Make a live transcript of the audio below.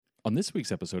On this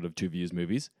week's episode of Two Views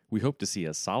Movies, we hope to see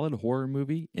a solid horror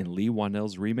movie in Lee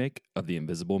Whannell's remake of The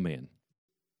Invisible Man.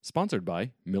 Sponsored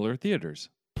by Miller Theaters.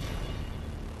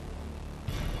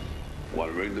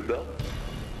 Want to ring the bell?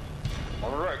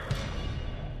 All right.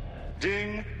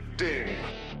 Ding, ding.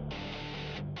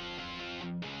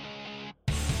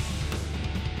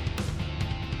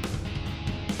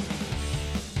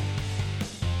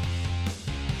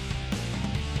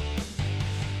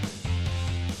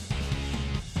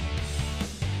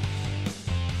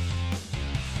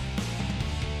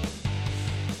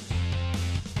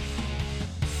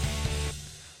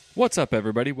 What's up,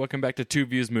 everybody? Welcome back to Two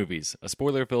Views Movies, a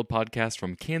spoiler-filled podcast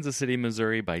from Kansas City,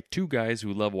 Missouri by two guys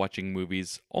who love watching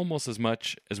movies almost as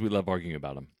much as we love arguing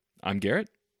about them. I'm Garrett.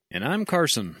 And I'm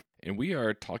Carson. And we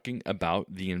are talking about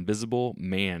The Invisible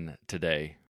Man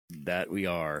today. That we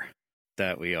are.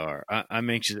 I'm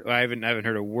anxious. I haven't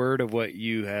heard a word of what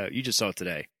you have. You just saw it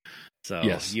today. So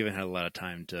yes. You haven't had a lot of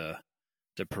time to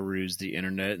peruse the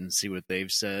internet and see what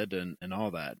they've said and all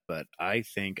that. But I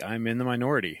think I'm in the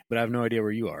minority, but I have no idea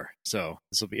where you are. So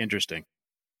this will be interesting.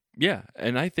 Yeah,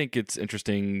 and I think it's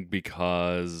interesting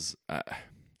because I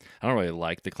don't really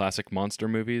like the classic monster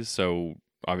movies. So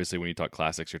obviously when you talk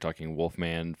classics, you're talking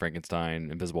Wolfman,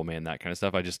 Frankenstein, Invisible Man, that kind of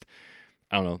stuff. I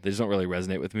don't know. They just don't really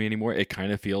resonate with me anymore. It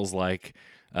kind of feels like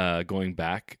going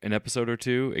back an episode or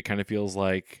two. It kind of feels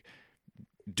like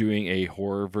doing a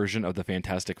horror version of the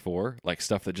Fantastic Four, like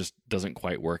stuff that just doesn't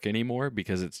quite work anymore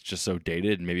because it's just so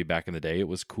dated. And maybe back in the day it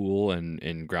was cool and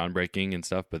groundbreaking and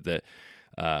stuff. But that,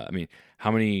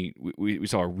 how many, we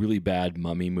saw a really bad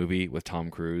Mummy movie with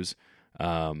Tom Cruise.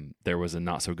 There was a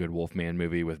not so good Wolfman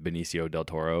movie with Benicio del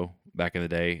Toro back in the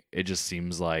day. It just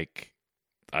seems like,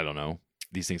 I don't know,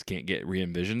 these things can't get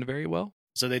re-envisioned very well.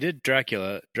 So they did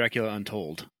Dracula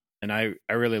Untold, and I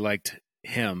really liked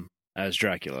him as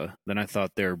Dracula. Then I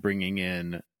thought they were bringing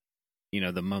in,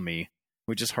 the Mummy,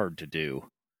 which is hard to do.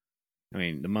 I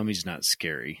mean, the Mummy's not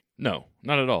scary. No,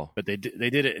 not at all. But they did it. They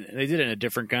did it in a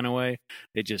different kind of way.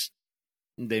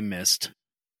 They missed.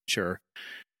 Sure,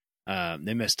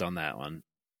 they missed on that one,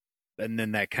 and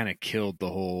then that kind of killed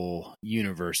the whole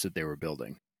universe that they were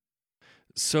building.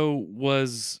 So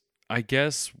I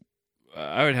guess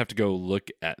I would have to go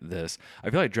look at this. I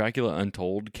feel like Dracula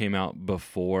Untold came out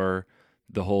before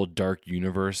the whole Dark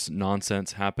Universe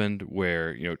nonsense happened,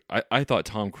 where, I thought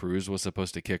Tom Cruise was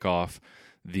supposed to kick off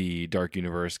the Dark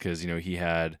Universe because, he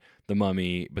had the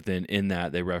Mummy, but then in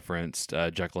that they referenced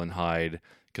Jekyll and Hyde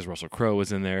because Russell Crowe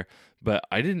was in there. But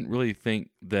I didn't really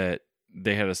think that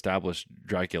they had established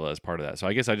Dracula as part of that. So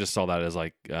I guess I just saw that as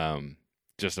like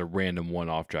just a random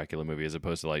one-off Dracula movie as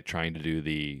opposed to like trying to do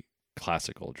the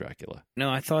classical Dracula. No,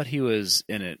 I thought he was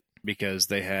in it because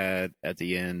they had at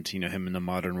the end, him in the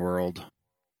modern world.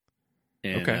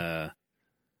 And okay.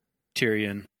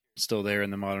 Tyrion still there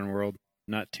in the modern world.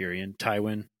 Not Tyrion,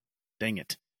 Tywin. Dang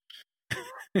it.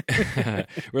 We're a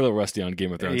little rusty on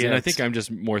Game of Thrones. Yeah, and I think I'm just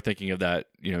more thinking of that,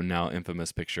 now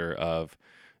infamous picture of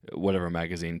whatever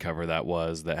magazine cover that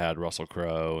was that had Russell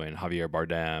Crowe and Javier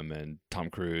Bardem and Tom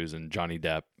Cruise and Johnny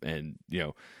Depp. And,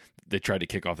 they tried to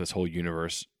kick off this whole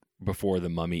universe before the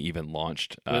Mummy even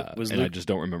launched. I just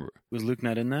don't remember. Was Luke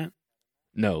not in that?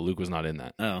 No, Luke was not in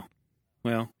that. Oh,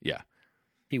 well. Yeah.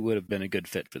 He would have been a good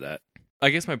fit for that. I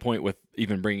guess my point with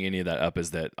even bringing any of that up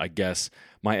is that I guess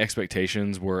my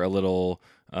expectations were a little,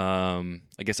 out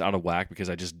of whack because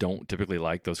I just don't typically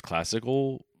like those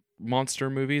classical monster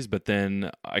movies. But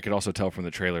then I could also tell from the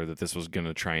trailer that this was going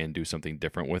to try and do something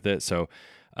different with it. So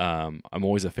I'm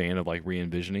always a fan of like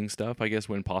re-envisioning stuff, I guess,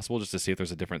 when possible, just to see if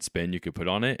there's a different spin you could put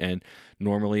on it. And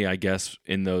normally, I guess,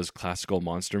 in those classical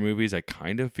monster movies, I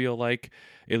kind of feel like,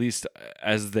 at least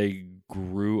as they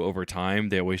grew over time,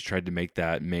 they always tried to make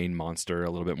that main monster a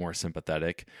little bit more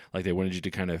sympathetic. Like they wanted you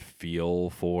to kind of feel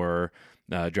for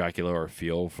Dracula or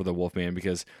feel for the Wolfman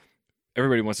because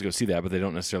everybody wants to go see that, but they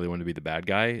don't necessarily want to be the bad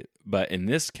guy. But in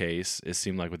this case, it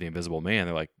seemed like with the Invisible Man,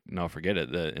 they're like, no, forget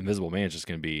it. The Invisible Man is just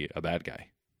going to be a bad guy.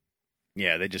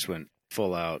 Yeah, they just went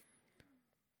full out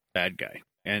bad guy.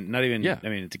 And not even, yeah. I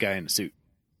mean, it's a guy in a suit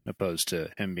opposed to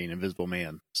him being Invisible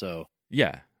Man. So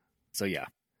yeah.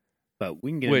 But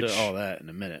we can get into all that in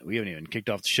a minute. We haven't even kicked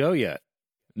off the show yet.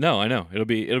 No, I know. It'll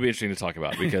be interesting to talk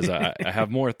about because I have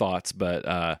more thoughts, but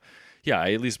I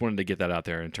at least wanted to get that out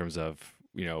there in terms of,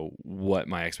 what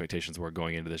my expectations were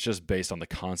going into this, just based on the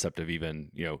concept of even,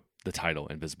 the title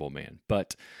Invisible Man.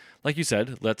 But like you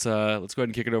said, let's go ahead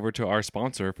and kick it over to our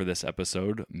sponsor for this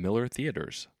episode, Miller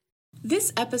Theaters.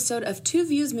 This episode of Two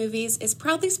Views Movies is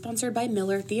proudly sponsored by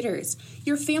Miller Theaters,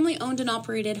 your family-owned and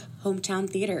operated hometown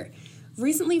theater.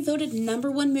 Recently voted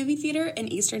 #1 movie theater in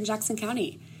Eastern Jackson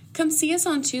County. Come see us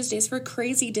on Tuesdays for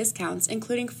crazy discounts,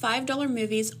 including $5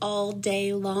 movies all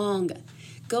day long.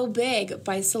 Go big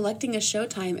by selecting a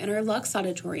showtime in our Lux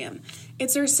Auditorium.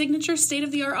 It's our signature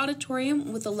state-of-the-art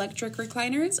auditorium with electric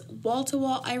recliners,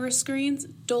 wall-to-wall iris screens,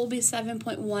 Dolby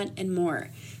 7.1, and more.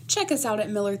 Check us out at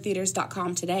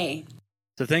millertheaters.com today.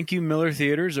 So thank you, Miller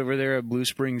Theaters over there at Blue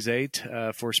Springs 8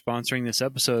 for sponsoring this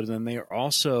episode. And they are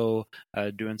also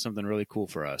doing something really cool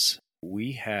for us.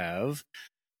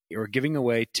 We're giving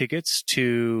away tickets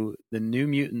to the New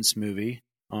Mutants movie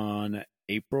on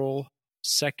April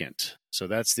 2nd. So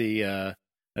that's the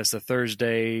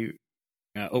Thursday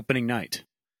opening night.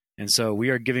 And so we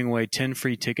are giving away 10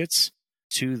 free tickets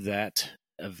to that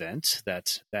event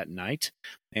that night,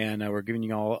 and we're giving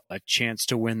you all a chance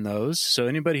to win those. So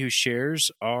anybody who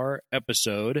shares our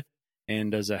episode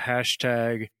and does a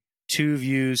hashtag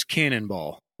 2views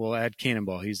Cannonball, we'll add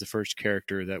Cannonball. He's the first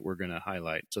character that we're going to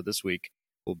highlight. So this week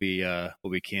will be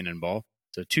Cannonball.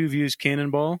 So 2views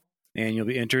Cannonball, and you'll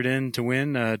be entered in to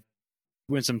win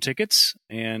some tickets,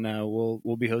 and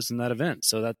we'll be hosting that event.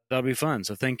 So that'll be fun.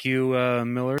 So thank you,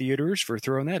 Miller Theaters, for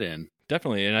throwing that in.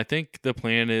 Definitely. And I think the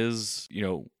plan is,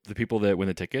 the people that win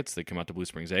the tickets that come out to Blue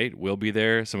Springs 8 will be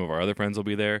there. Some of our other friends will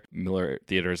be there. Miller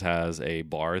Theaters has a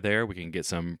bar there. We can get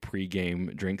some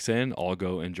pre-game drinks in, all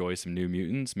go enjoy some New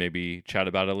Mutants, maybe chat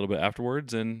about it a little bit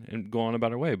afterwards and go on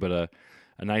about our way. But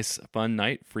a nice, fun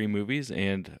night, free movies,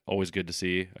 and always good to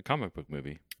see a comic book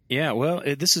movie. Yeah, well,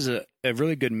 this is a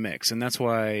really good mix, and that's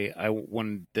why I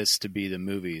wanted this to be the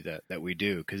movie that we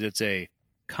do, because it's a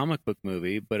comic book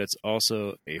movie, but it's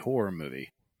also a horror movie.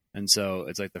 And so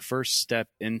it's like the first step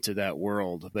into that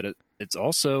world, but it's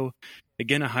also,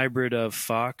 again, a hybrid of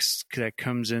Fox that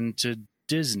comes into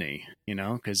Disney,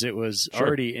 because it was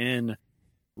already in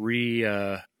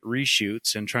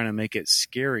reshoots and trying to make it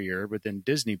scarier, but then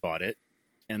Disney bought it,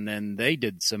 and then they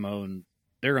did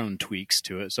their own tweaks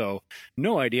to it. So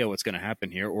no idea what's going to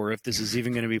happen here, or if this is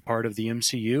even going to be part of the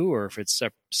MCU, or if it's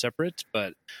separate.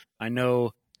 But I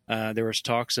know there was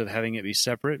talks of having it be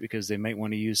separate because they might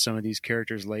want to use some of these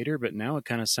characters later, but now it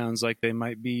kind of sounds like they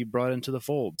might be brought into the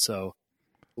fold. So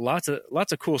lots of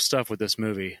cool stuff with this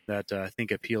movie that I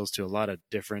think appeals to a lot of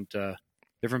different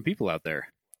people out there.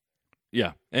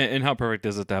 Yeah, and how perfect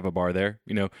is it to have a bar there?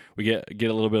 We get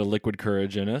a little bit of liquid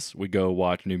courage in us. We go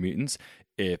watch New Mutants.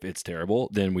 If it's terrible,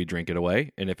 then we drink it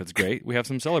away. And if it's great, we have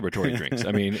some celebratory drinks.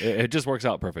 I mean, it just works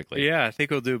out perfectly. Yeah, I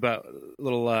think we'll do about a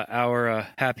little hour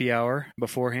happy hour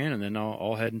beforehand, and then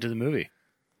I'll head into the movie.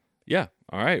 Yeah.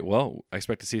 All right. Well, I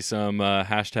expect to see some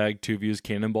hashtag 2views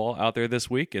Cannonball out there this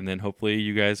week. And then hopefully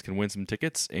you guys can win some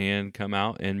tickets and come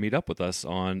out and meet up with us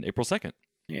on April 2nd.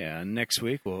 Yeah. Next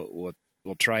week, we'll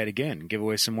try it again, give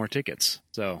away some more tickets.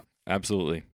 So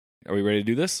absolutely. Are we ready to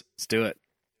do this? Let's do it.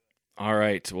 All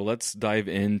right, well, let's dive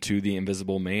into The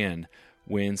Invisible Man.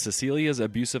 When Cecilia's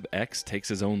abusive ex takes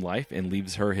his own life and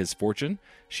leaves her his fortune,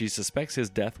 she suspects his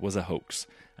death was a hoax.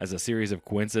 As a series of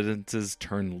coincidences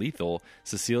turn lethal,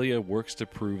 Cecilia works to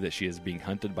prove that she is being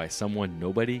hunted by someone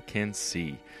nobody can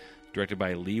see. Directed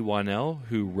by Lee Wanell,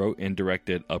 who wrote and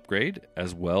directed Upgrade,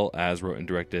 as well as wrote and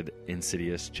directed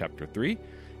Insidious Chapter 3,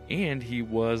 and he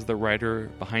was the writer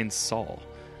behind Saw.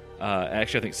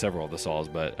 Actually, I think several of the Saws,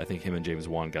 but I think him and James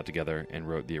Wan got together and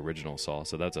wrote the original Saw,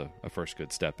 so that's a first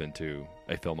good step into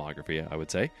a filmography, I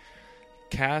would say.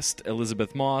 Cast: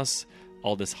 Elizabeth Moss,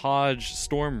 Aldous Hodge,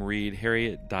 Storm Reed,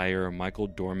 Harriet Dyer, Michael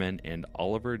Dorman, and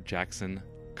Oliver Jackson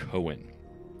Cohen.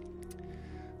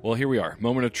 Well, here we are.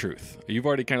 Moment of truth. You've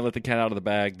already kind of let the cat out of the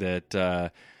bag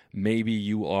that maybe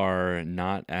you are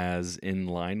not as in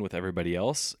line with everybody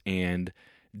else, and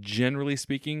generally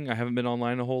speaking, I haven't been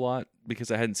online a whole lot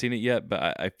because I hadn't seen it yet,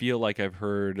 but I feel like I've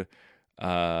heard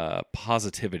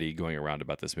positivity going around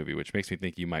about this movie, which makes me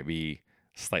think you might be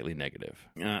slightly negative.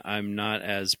 I'm not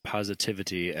as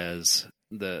positivity as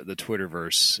the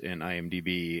Twitterverse and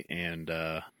IMDb and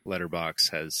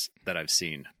Letterboxd that I've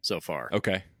seen so far.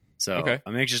 Okay. So okay.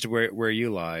 I'm anxious to where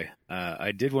you lie.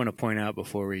 I did want to point out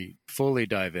before we fully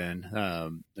dive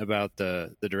in about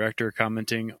the director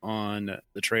commenting on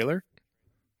the trailer,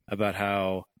 about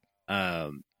how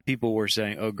people were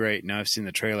saying, oh, great, now I've seen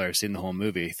the trailer, I've seen the whole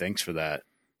movie, thanks for that,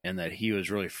 and that he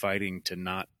was really fighting to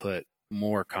not put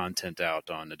more content out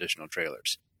on additional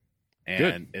trailers.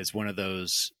 And it's one of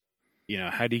those,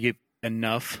 how do you get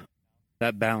enough,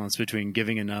 that balance between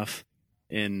giving enough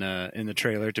in the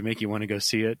trailer to make you want to go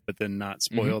see it, but then not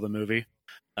spoil the movie.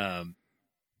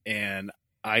 And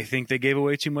I think they gave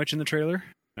away too much in the trailer,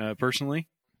 personally.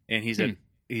 And he said,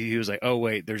 he was like, oh,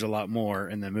 wait, there's a lot more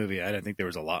in the movie. I didn't think there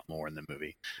was a lot more in the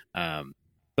movie.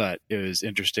 But it was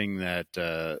interesting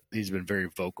that he's been very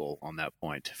vocal on that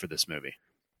point for this movie.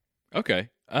 Okay.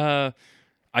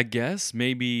 I guess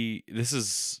maybe this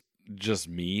is just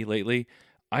me lately.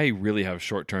 I really have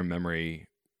short-term memory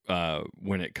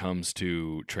when it comes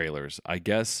to trailers. I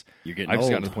guess You're getting I've just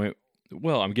gotten old. to the point.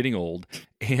 Well, I'm getting old,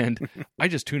 and I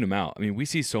just tune them out. I mean, we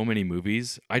see so many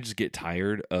movies. I just get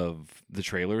tired of the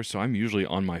trailers, so I'm usually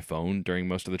on my phone during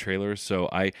most of the trailers. So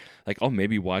I'll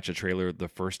maybe watch a trailer the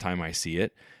first time I see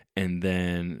it, and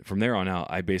then from there on out,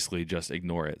 I basically just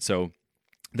ignore it. So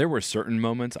there were certain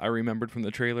moments I remembered from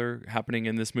the trailer happening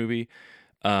in this movie.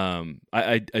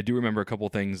 I do remember a couple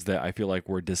things that I feel like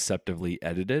were deceptively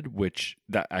edited, which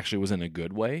that actually was in a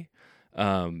good way.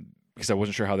 Because I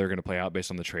wasn't sure how they were going to play out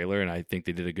based on the trailer, and I think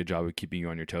they did a good job of keeping you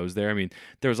on your toes there. I mean,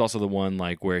 there was also the one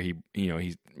like where he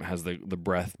has the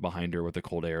breath behind her with the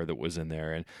cold air that was in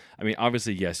there, and I mean,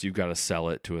 obviously, yes, you've got to sell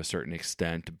it to a certain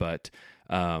extent, but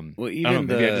Well, I even don't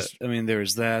know, maybe I mean,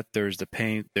 there's that. There's the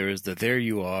paint. There's the there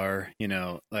you are.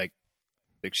 Like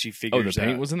she figures. the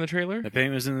paint out, was in the trailer. The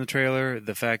paint was in the trailer.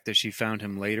 The fact that she found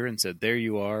him later and said, "There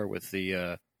you are," with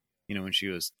the, when she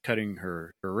was cutting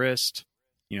her wrist,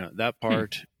 that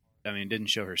part. I mean, it didn't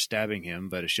show her stabbing him,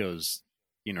 but it shows,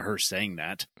 her saying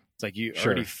that. It's like you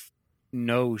Sure. already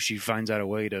know she finds out a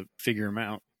way to figure him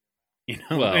out.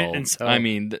 Well, and so, I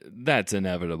mean, that's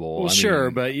inevitable. well, I sure,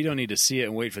 mean, but you don't need to see it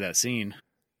and wait for that scene.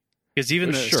 Because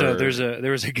even so, Sure.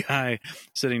 there was a guy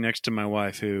sitting next to my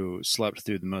wife who slept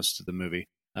through the most of the movie,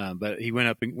 but he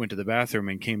went to the bathroom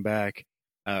and came back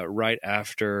right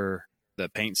after the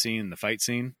paint scene, the fight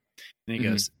scene, and he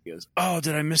goes, "Oh,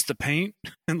 did I miss the paint?"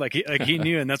 And like he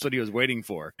knew, and that's what he was waiting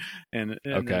for. And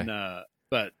Okay. then,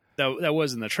 but that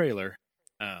was in the trailer.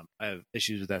 I have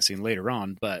issues with that scene later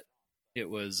on, but it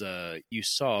was you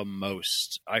saw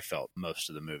I felt most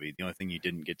of the movie. The only thing you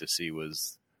didn't get to see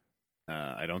was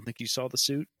I don't think you saw the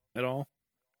suit at all.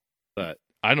 But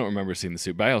I don't remember seeing the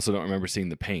suit, but I also don't remember seeing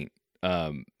the paint.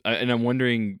 And I'm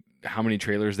wondering how many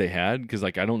trailers they had, because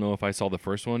like I don't know if I saw the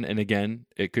first one. And again,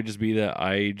 it could just be that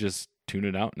I just tune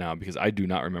it out now because I do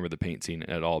not remember the paint scene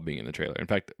at all being in the trailer. In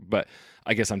fact, but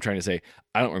I guess I'm trying to say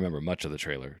I don't remember much of the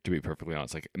trailer, to be perfectly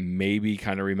honest. Like maybe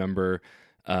kind of remember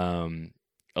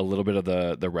a little bit of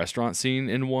the restaurant scene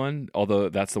in one, although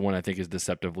that's the one I think is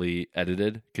deceptively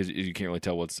edited because you can't really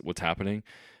tell what's happening.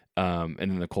 And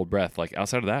then the cold breath. Like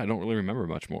outside of that, I don't really remember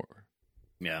much more.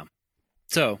 yeah.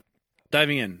 So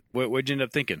diving in, what'd you end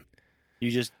up thinking? You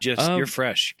just you're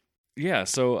fresh. Yeah,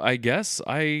 so I guess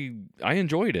I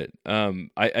enjoyed it.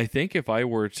 I think if I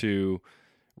were to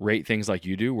rate things like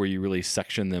you do, where you really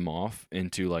section them off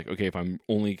into like, okay, if I'm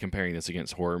only comparing this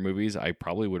against horror movies, I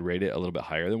probably would rate it a little bit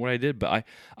higher than what I did. But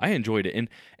I enjoyed it, and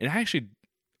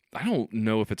I don't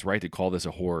know if it's right to call this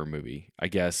a horror movie. I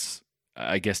guess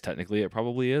technically it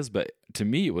probably is, but to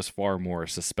me it was far more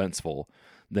suspenseful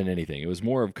than anything. It was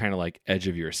more of kind of like edge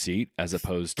of your seat as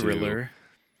opposed to Thriller.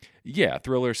 Yeah,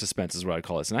 thriller suspense is what I'd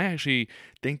call this. And I actually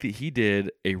think that he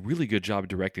did a really good job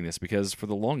directing this because for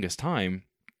the longest time,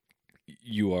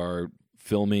 you are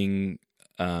filming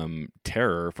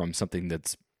terror from something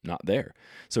that's not there.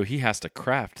 So he has to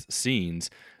craft scenes,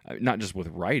 not just with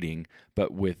writing,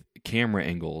 but with camera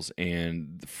angles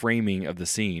and the framing of the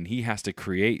scene. He has to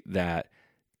create that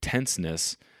tension.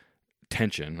 I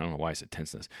don't know why I said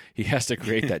tenseness. He has to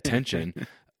create that tension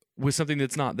with something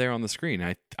that's not there on the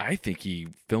screen. I think he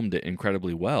filmed it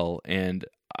incredibly well, and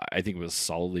I think it was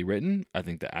solidly written. I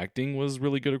think the acting was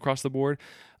really good across the board.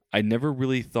 I never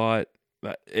really thought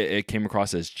it came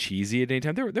across as cheesy at any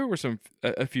time. There were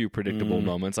a few predictable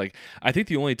moments. Like I think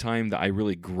the only time that I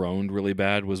really groaned really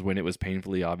bad was when it was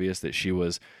painfully obvious that she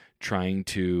was trying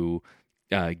to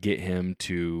get him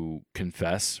to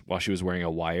confess while she was wearing a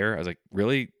wire. I was like,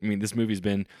 really? I mean, this movie's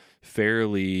been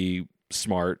fairly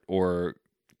smart or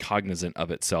cognizant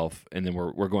of itself, and then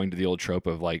we're going to the old trope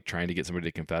of like trying to get somebody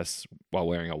to confess while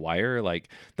wearing a wire. Like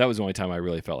that was the only time I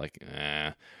really felt like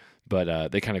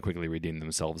but they kind of quickly redeemed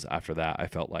themselves after that, I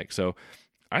felt like. So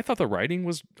I thought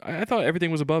I thought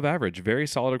everything was above average, very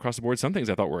solid across the board. Some things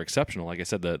I thought were exceptional. Like I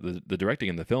said, the directing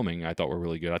and the filming I thought were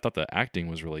really good. I thought the acting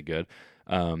was really good.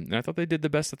 And I thought they did the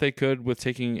best that they could with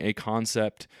taking a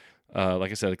concept,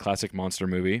 like I said, a classic monster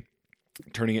movie,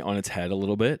 turning it on its head a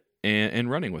little bit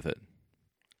and running with it.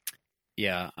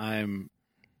 Yeah, I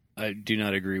do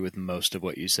not agree with most of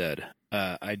what you said.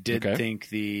 I did think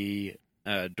the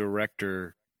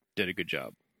director did a good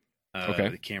job.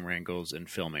 The camera angles and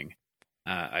filming.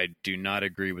 I do not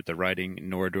agree with the writing,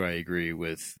 nor do I agree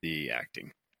with the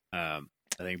acting. I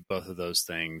think both of those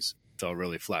things fell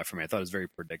really flat for me. I thought it was very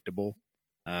predictable.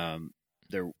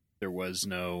 There was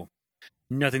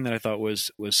nothing that I thought was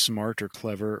smart or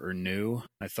clever or new.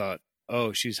 I thought,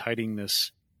 oh, she's hiding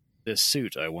this this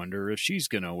suit. I wonder if she's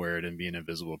gonna wear it and be an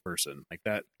invisible person like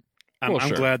that. I'm, Well, I'm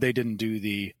sure. glad they didn't do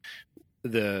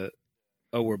the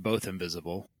oh, we're both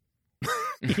invisible.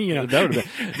 You know, that would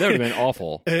have been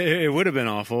awful. It would have been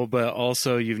awful, but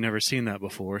also you've never seen that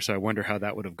before, so I wonder how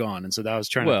that would have gone. And so I was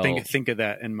trying to think of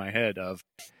that in my head of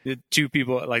the two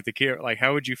people, like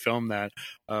how would you film that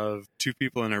of two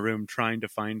people in a room trying to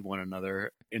find one another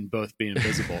and both being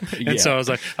invisible? And so I was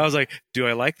like, do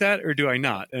I like that or do I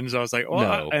not? And so I was like,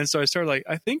 well, No. and so I started like,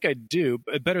 I think I do,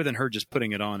 but better than her just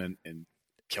putting it on and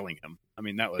killing him. I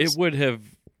mean, that was It would have.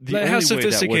 how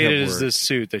sophisticated is this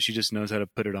suit that she just knows how to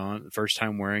put it on first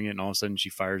time wearing it, and all of a sudden she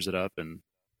fires it up? And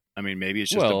I mean, maybe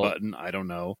it's just a button. I don't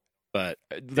know, but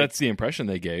that's the impression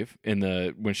they gave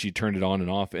when she turned it on and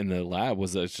off in the lab,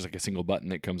 was that it's just like a single button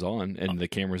that comes on, and the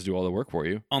cameras do all the work for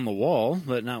you on the wall,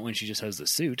 but not when she just has the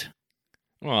suit.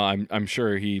 Well, I'm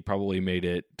sure he probably made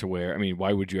it to where, I mean,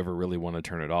 why would you ever really want to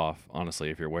turn it off, honestly,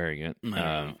 if you're wearing it?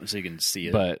 So you can see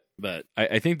it. But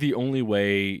I think the only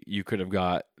way you could have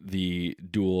got the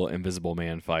dual Invisible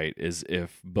Man fight is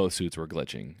if both suits were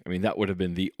glitching. I mean, that would have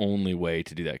been the only way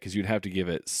to do that, because you'd have to give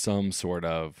it some sort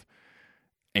of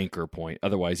anchor point.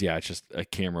 Otherwise, yeah, it's just a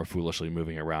camera foolishly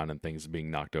moving around and things being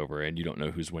knocked over, and you don't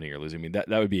know who's winning or losing. I mean, that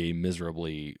would be a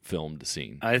miserably filmed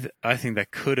scene. I think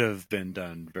that could have been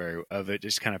done of it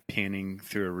just kind of panning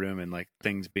through a room and like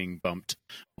things being bumped,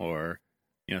 or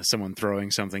someone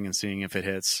throwing something and seeing if it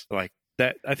hits like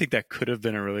that. I think that could have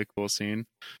been a really cool scene.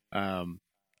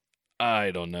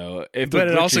 I don't know, but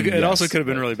it also could have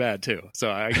been really bad too.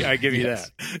 So I give you that.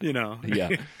 Yeah.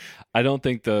 I don't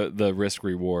think the risk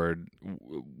reward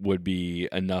would be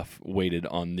enough weighted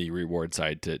on the reward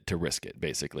side to risk it,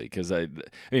 basically. Because I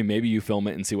mean, maybe you film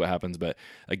it and see what happens, but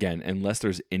again, unless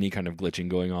there's any kind of glitching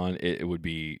going on, it would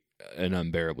be an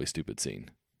unbearably stupid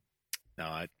scene. No,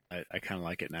 I kind of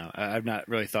like it now. I've not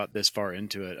really thought this far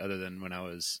into it, other than when I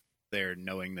was there,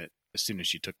 knowing that as soon as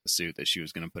she took the suit, that she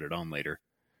was going to put it on later.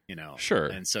 Sure.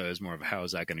 And so it was more of how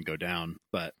is that going to go down?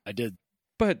 But I did.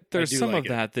 But there's some like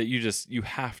of that you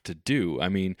have to do. I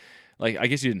mean, like, I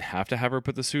guess you didn't have to have her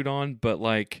put the suit on, but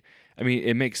like, I mean,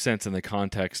 it makes sense in the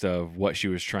context of what she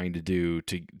was trying to do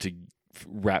to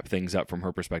wrap things up from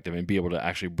her perspective and be able to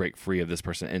actually break free of this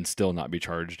person and still not be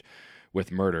charged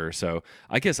with murder. So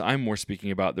I guess I'm more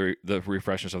speaking about the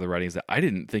refreshness of the writings, that I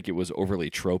didn't think it was overly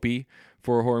tropey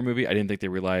for a horror movie. I didn't think they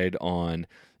relied on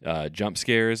jump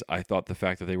scares. I thought the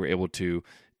fact that they were able to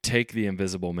take the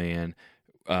Invisible Man,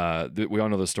 we all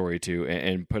know the story too,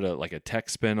 and put a tech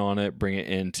spin on it, bring it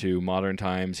into modern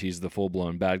times. He's the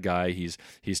full-blown bad guy. He's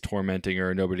tormenting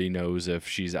her. Nobody knows if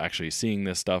she's actually seeing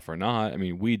this stuff or not. I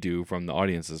mean, we do from the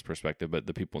audience's perspective, but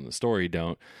the people in the story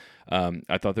don't.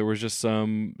 I thought there was just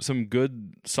some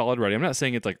good, solid writing. I'm not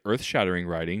saying it's like earth-shattering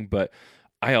writing, but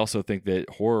I also think that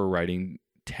horror writing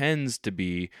tends to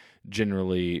be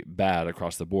generally bad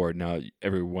across the board. Now,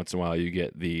 every once in a while, you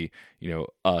get the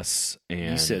Us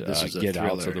and you said this was Get a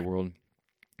Outs of the world.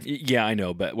 Yeah, I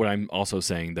know, but what I'm also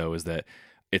saying though is that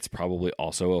it's probably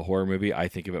also a horror movie. I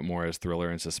think of it more as thriller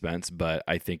and suspense, but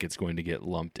I think it's going to get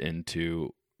lumped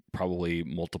into probably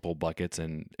multiple buckets,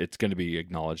 and it's going to be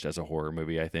acknowledged as a horror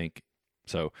movie, I think.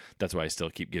 So that's why I still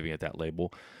keep giving it that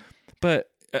label.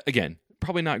 But again,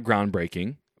 probably not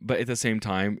groundbreaking. But at the same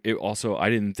time, I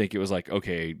didn't think it was like,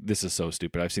 okay, this is so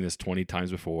stupid. I've seen this 20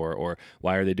 times before, or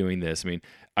why are they doing this? I mean,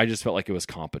 I just felt like it was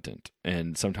competent,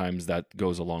 and sometimes that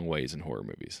goes a long ways in horror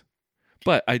movies.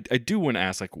 But I do want to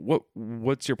ask, like,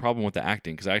 what's your problem with the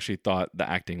acting? Because I actually thought the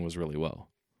acting was really well.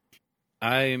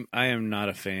 I am not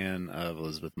a fan of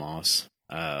Elizabeth Moss.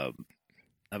 I've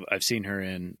seen her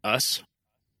in Us,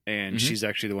 and she's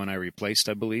actually the one I replaced,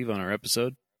 I believe, on our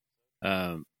episode.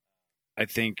 I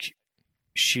think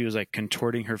she was like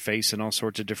contorting her face in all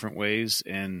sorts of different ways,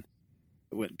 and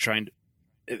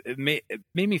it made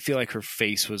me feel like her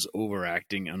face was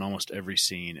overacting on almost every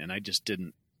scene, and I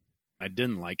didn't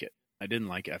like it. I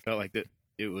felt like that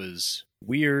it was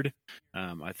weird.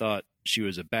 I thought she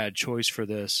was a bad choice for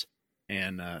this,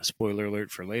 and spoiler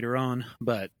alert for later on,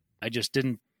 but I just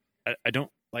didn't. I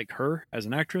don't like her as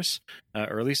an actress,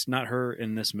 or at least not her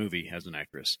in this movie as an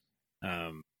actress.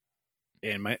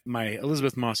 And my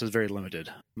Elizabeth Moss is very limited,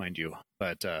 mind you,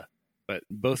 but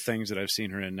both things that I've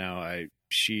seen her in now,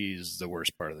 she's the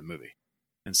worst part of the movie,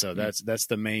 and so that's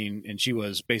the main. And she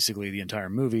was basically the entire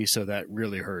movie, so that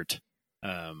really hurt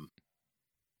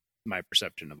my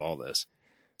perception of all this.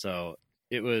 So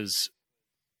it was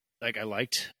like I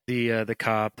liked the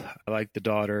cop, I liked the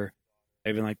daughter, I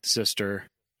even liked the sister.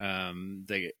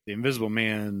 The Invisible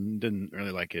Man, didn't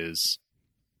really like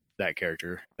that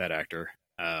character, that actor.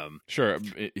 Sure,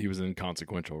 he was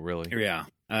inconsequential, really. Yeah.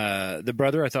 The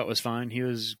brother I thought was fine. He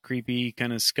was creepy,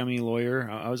 kind of scummy lawyer.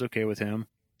 I was okay with him.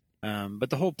 But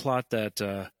the whole plot that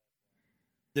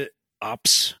the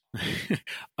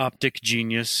optic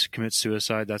genius commits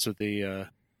suicide. That's what the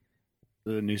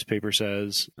newspaper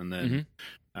says, and then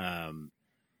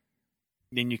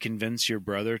then you convince your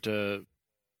brother to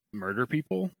murder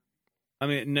people. I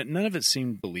mean, none of it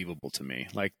seemed believable to me.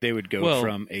 Like they would go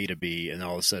from A to B, and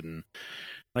all of a sudden,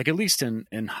 like at least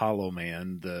in Hollow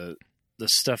Man, the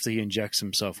stuff that he injects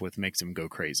himself with makes him go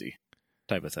crazy,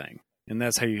 type of thing. And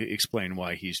that's how you explain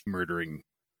why he's murdering,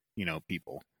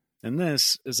 people. And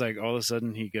this is like all of a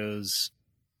sudden he goes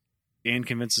and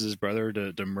convinces his brother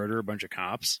to murder a bunch of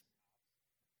cops.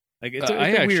 Like it's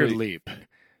a weird leap.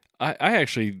 I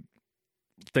actually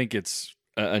think it's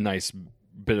a nice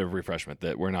bit of refreshment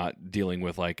that we're not dealing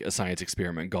with like a science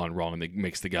experiment gone wrong that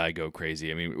makes the guy go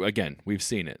crazy. I mean, again, we've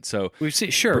seen it. So we've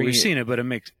seen it, but it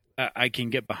makes I can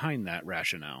get behind that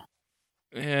rationale.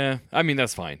 Yeah, I mean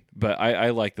that's fine, but I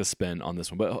like the spin on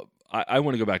this one. But I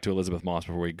want to go back to Elizabeth Moss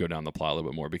before we go down the plot a little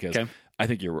bit more because I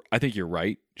think you're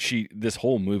right. This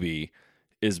whole movie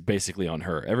is basically on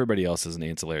her. Everybody else is an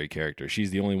ancillary character.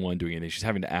 She's the only one doing anything. She's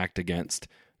having to act against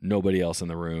nobody else in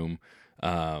the room.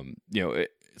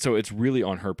 So it's really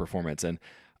on her performance. And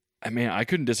I mean, I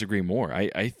couldn't disagree more.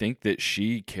 I think that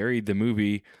she carried the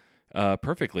movie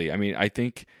perfectly. I mean, I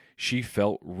think she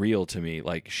felt real to me.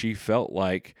 Like she felt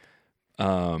like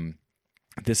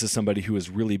this is somebody who is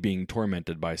really being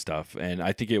tormented by stuff. And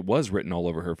I think it was written all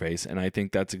over her face. And I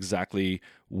think that's exactly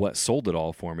what sold it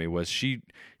all for me was she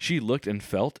looked and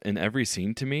felt in every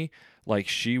scene to me like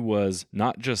she was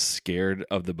not just scared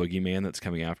of the boogeyman that's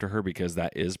coming after her, because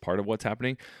that is part of what's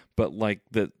happening, but like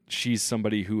that she's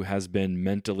somebody who has been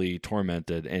mentally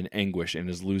tormented and anguished and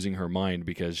is losing her mind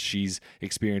because she's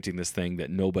experiencing this thing that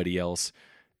nobody else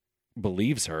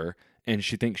believes her. And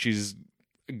she thinks she's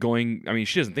going, I mean,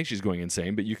 she doesn't think she's going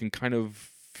insane, but you can kind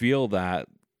of feel that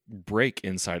break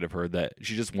inside of her that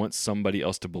she just wants somebody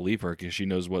else to believe her because she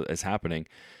knows what is happening.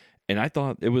 And I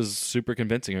thought it was super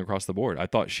convincing across the board. I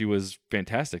thought she was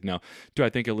fantastic. Now, do I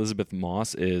think Elizabeth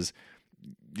Moss is,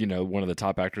 one of the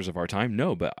top actors of our time?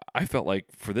 No, but I felt like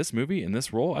for this movie and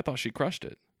this role, I thought she crushed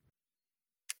it.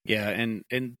 Yeah,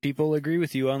 and people agree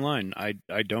with you online.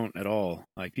 I don't at all.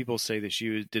 Like people say that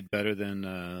she did better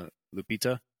than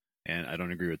Lupita, and I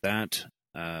don't agree with that.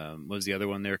 What was the other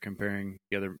one they're comparing?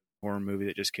 The other horror movie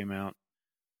that just came out?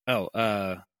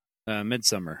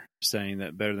 Midsummer, saying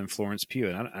that better than Florence Pugh,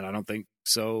 and I don't think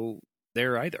so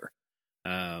there either.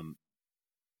 I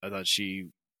thought she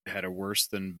had a worse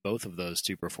than both of those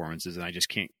two performances, and I just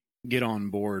can't get on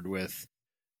board with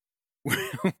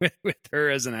with her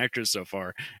as an actress so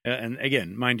far. And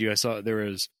again, mind you, I saw there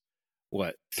was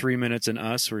 3 minutes in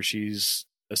Us where she's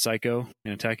a psycho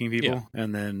and attacking people,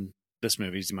 and then this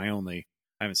movie's my only.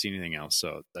 I haven't seen anything else,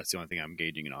 so that's the only thing I'm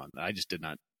gauging it on. I did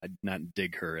not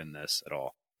dig her in this at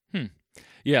all.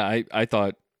 Yeah, I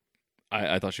thought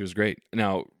she was great.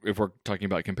 Now, if we're talking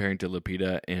about comparing to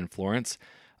Lupita and Florence,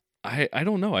 I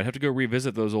don't know. I'd have to go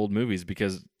revisit those old movies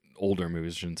because older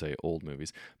movies, I shouldn't say old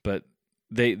movies, but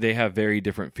they have very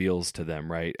different feels to them,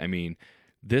 right? I mean,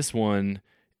 this one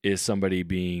is somebody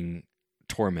being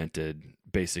tormented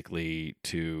basically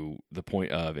to the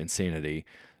point of insanity.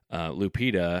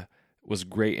 Lupita was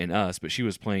great in Us, but she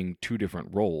was playing two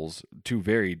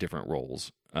very different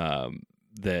roles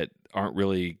that aren't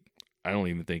really, I don't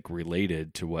even think,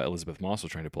 related to what Elizabeth Moss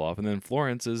was trying to pull off. And then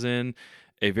Florence is in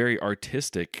a very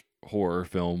artistic horror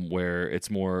film where it's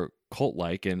more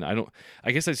cult-like, and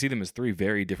I guess I see them as three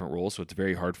very different roles, so it's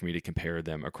very hard for me to compare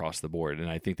them across the board. And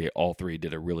I think they all three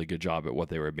did a really good job at what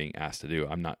they were being asked to do.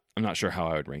 I'm not sure how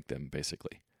I would rank them,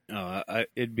 basically.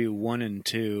 It'd be 1 and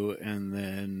 2, and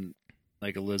then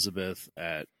like Elizabeth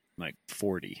at like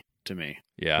 40 to me.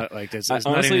 Yeah, like it's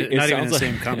honestly, not even the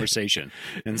same conversation.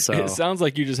 And so it sounds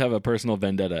like you just have a personal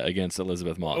vendetta against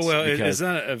Elizabeth Moss. Well, it's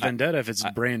not a vendetta if it's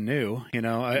brand new.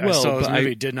 I saw this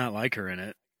movie, did not like her in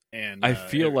it. And I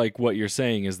feel like what you're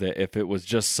saying is that if it was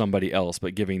just somebody else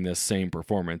but giving this same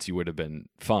performance, you would have been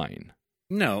fine.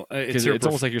 No, it's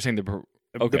almost like you're saying the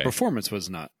performance was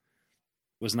not.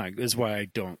 Is why I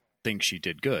don't think she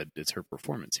did good. It's her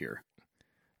performance here.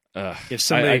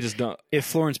 If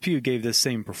Florence Pugh gave this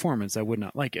same performance, I would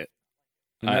not like it.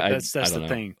 That's the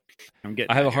thing.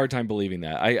 I have a hard time believing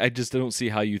that. I just don't see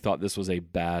how you thought this was a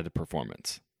bad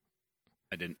performance.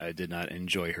 I did not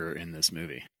enjoy her in this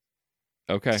movie.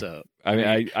 Okay. So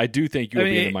I do think you would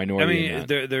be in the minority. I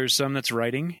mean, there's some that's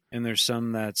writing, and there's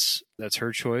some that's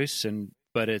her choice,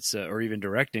 but it's or even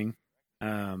directing.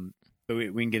 But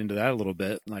But we can get into that a little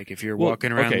bit. Like if you're Well,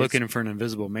 walking around okay, looking for an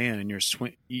invisible man and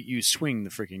you swing the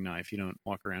freaking knife. You don't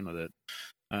walk around with it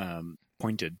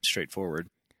pointed straight forward.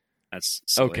 That's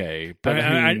silly. Okay, but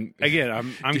I mean, again,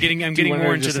 I'm do getting you want her more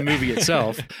to into just- the movie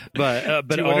itself, but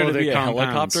do you want all her of to it be a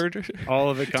compounds. helicopter? All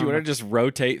of it Do you want to compounds. just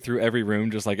rotate through every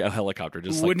room just like a helicopter,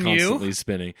 just Wouldn't like you? constantly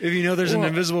spinning? If you know there's an Well,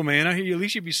 invisible man out here, at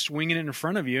least you'd be swinging it in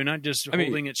front of you, not just I mean,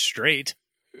 holding it straight.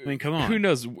 I mean, come on. Who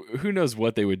knows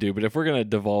what they would do? But if we're gonna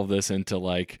devolve this into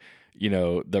like, you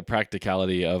know, the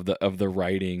practicality of the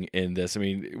writing in this, I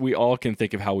mean, we all can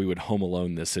think of how we would Home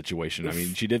Alone this situation. I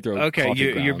mean, she did throw. Okay, coffee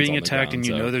you're grounds being on the attacked, and ground,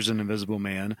 you so- know there's an invisible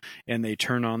man, and they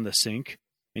turn on the sink,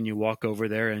 and you walk over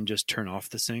there and just turn off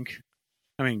the sink.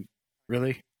 I mean,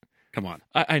 really? Come on.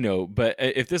 I know, but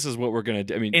if this is what we're gonna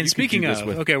do, I mean, you And could speaking do this of,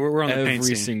 with okay, we're on the paint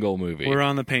every scene. single movie. We're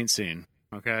on the paint scene.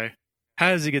 Okay,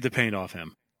 how does he get the paint off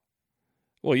him?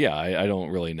 Well, yeah, I don't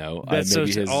really know. That's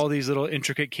Maybe so his, all these little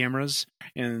intricate cameras,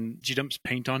 and she dumps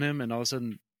paint on him, and all of a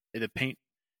sudden the paint.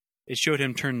 It showed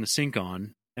him turn the sink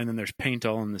on, and then there's paint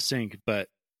all in the sink. But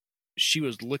she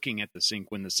was looking at the sink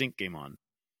when the sink came on,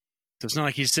 so it's not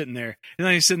like he's sitting there. It's not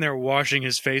like he's sitting there washing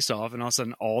his face off, and all of a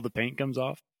sudden all the paint comes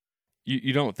off.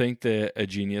 you don't think that a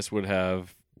genius would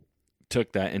have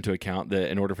took that into account,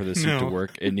 that in order for the suit to No.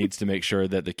 work, it needs to make sure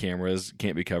that the cameras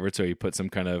can't be covered, so you put some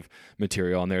kind of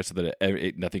material on there so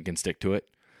that nothing can stick to it?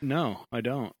 No, I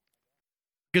don't.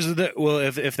 Because of that, well,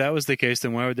 if that was the case,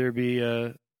 then why would there be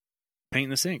paint in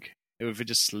the sink? If it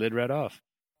just slid right off.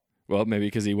 Well, maybe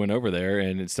because he went over there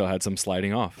and it still had some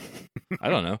sliding off. I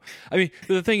don't know. I mean,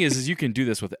 the thing is you can do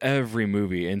this with every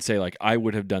movie and say like, I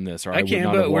would have done this, or I I would can,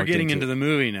 not have but we're walked getting into it. the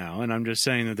movie now, and I'm just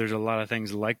saying that there's a lot of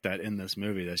things like that in this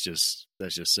movie. That's just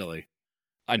silly.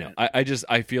 I know.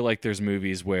 I feel like there's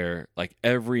movies where like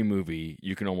every movie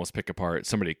you can almost pick apart.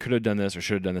 Somebody could have done this or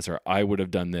should have done this, or I would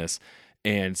have done this.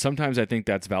 And sometimes I think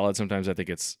that's valid. Sometimes I think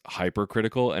it's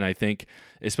hypercritical. And I think,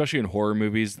 especially in horror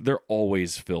movies, they're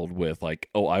always filled with like,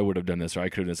 oh, I would have done this or I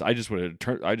could have done this. I just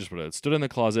would have stood in the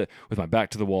closet with my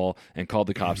back to the wall and called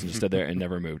the cops and just stood there and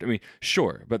never moved. I mean,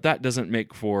 sure, but that doesn't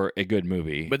make for a good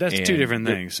movie. But that's And two different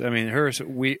the- things. I mean, her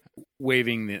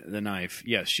waving the knife,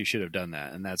 yes, she should have done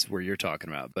that, and that's where you're talking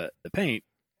about. But the paint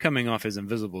coming off his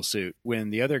invisible suit,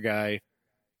 when the other guy,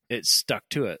 it stuck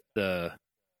to it.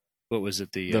 What was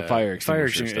it? The fire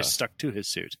extinguisher is stuff. stuck to his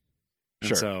suit. And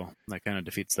Sure. so that kind of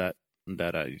defeats that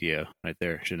idea right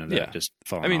there. Shouldn't have Yeah. that just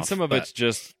fallen I mean, off. some of But it's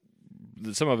just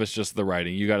the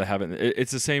writing. You got to have it.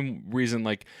 It's the same reason.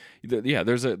 Like, yeah,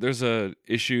 there's a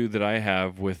issue that I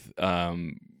have with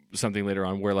something later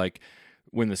on where like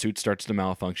when the suit starts to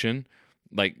malfunction,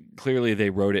 like clearly they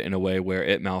wrote it in a way where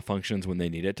it malfunctions when they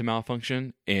need it to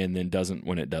malfunction and then doesn't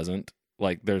when it doesn't.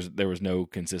 Like there was no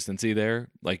consistency there.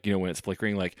 Like, you know, when it's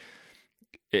flickering, like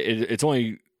it's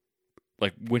only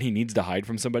like when he needs to hide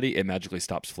from somebody, it magically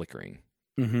stops flickering.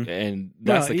 Mhm. And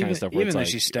that's the even, kind of stuff where even it's though like,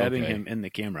 she's stabbing okay. him in the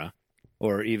camera,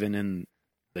 or even in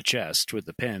the chest with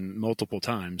the pen multiple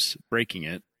times, breaking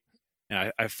it.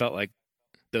 And I felt like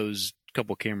those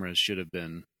couple cameras should have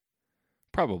been,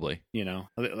 Probably. you know,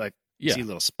 like Yeah. see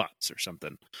little spots or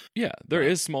something. Yeah, there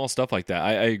is small stuff like that.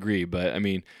 I agree, but I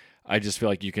mean, I just feel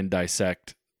like you can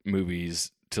dissect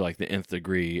movies to like the nth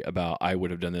degree about I would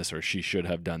have done this or she should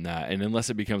have done that, and unless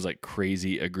it becomes like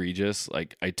crazy egregious,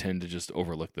 like I tend to just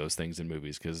overlook those things in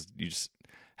movies because you just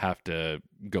have to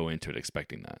go into it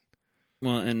expecting that.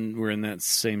 Well, and we're in that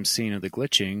same scene of the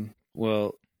glitching.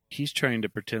 Well, he's trying to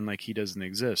pretend like he doesn't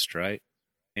exist, right?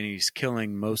 And he's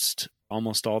killing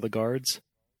almost all the guards,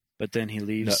 but then he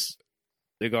leaves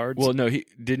the guards. Well, no, he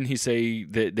say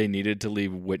that they needed to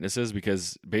leave witnesses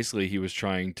because basically he was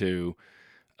trying to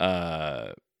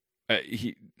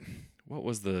what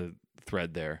was the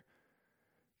thread there?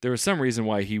 There was some reason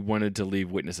why he wanted to leave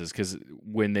witnesses because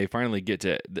when they finally get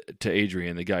to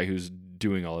Adrian, the guy who's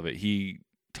doing all of it, he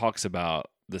talks about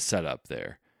the setup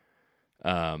there.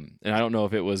 And I don't know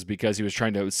if it was because he was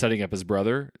setting up his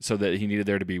brother so that he needed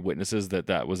there to be witnesses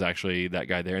that was actually that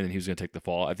guy there and then he was going to take the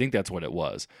fall. I think that's what it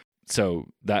was. So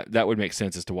that would make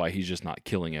sense as to why he's just not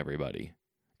killing everybody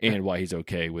and why he's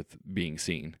okay with being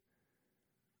seen.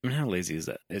 I mean, how lazy is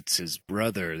that? It's his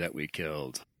brother that we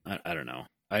killed. I don't know.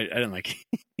 I didn't like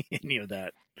any of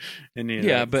that.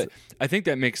 Yeah, but I think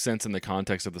that makes sense in the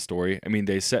context of the story. I mean,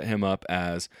 they set him up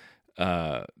as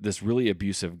this really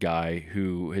abusive guy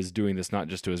who is doing this not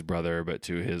just to his brother, but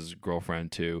to his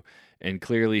girlfriend too. And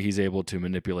clearly he's able to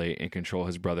manipulate and control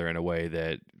his brother in a way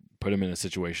that put him in a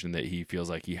situation that he feels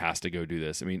like he has to go do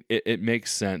this. I mean, it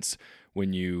makes sense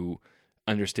when you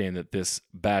understand that this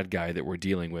bad guy that we're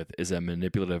dealing with is a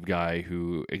manipulative guy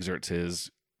who exerts his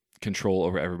control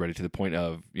over everybody to the point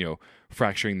of,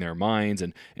 fracturing their minds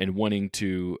and wanting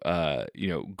to,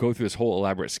 go through this whole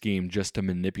elaborate scheme just to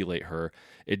manipulate her,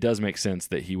 it does make sense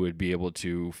that he would be able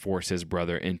to force his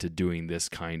brother into doing this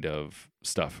kind of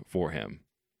stuff for him.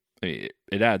 I mean,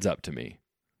 it adds up to me.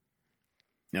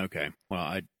 Okay. Well,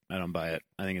 I don't buy it.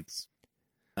 I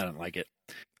don't like it.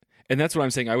 And that's what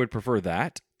I'm saying. I would prefer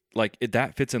that. Like,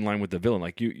 that fits in line with the villain.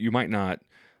 Like, you might not,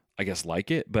 I guess,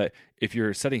 like it, but if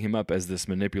you're setting him up as this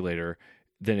manipulator,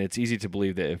 then it's easy to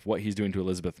believe that if what he's doing to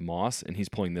Elizabeth Moss and he's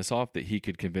pulling this off, that he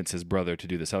could convince his brother to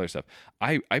do this other stuff.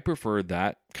 I prefer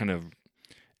that kind of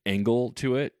angle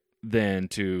to it than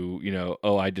to,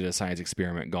 I did a science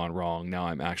experiment gone wrong. Now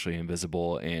I'm actually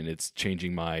invisible and it's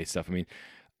changing my stuff. I mean,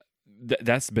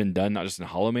 that's been done not just in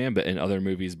Hollow Man, but in other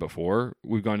movies before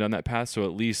we've gone down that path. So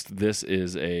at least this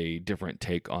is a different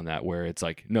take on that, where it's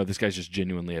like, no, this guy's just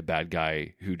genuinely a bad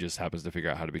guy who just happens to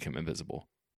figure out how to become invisible.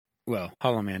 Well,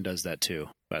 Hollow Man does that too,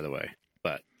 by the way,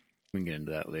 but we can get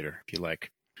into that later if you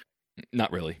like.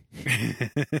 Not really.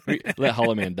 Let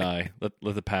Hollow Man die. Let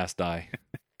the past die.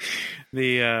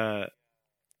 So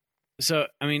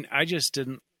I mean, I just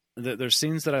didn't. There's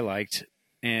scenes that I liked.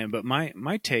 But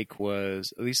my take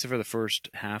was, at least for the first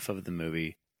half of the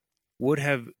movie, would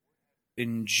have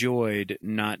enjoyed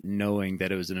not knowing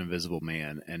that it was an invisible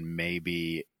man and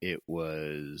maybe it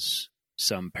was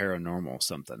some paranormal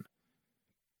something,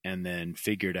 and then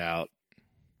figured out,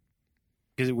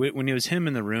 because when it was him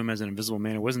in the room as an invisible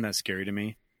man, it wasn't that scary to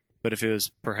me. But if it was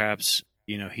perhaps,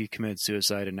 he committed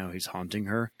suicide and now he's haunting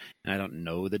her, and I don't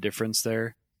know the difference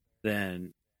there,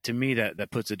 then to me,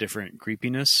 that puts a different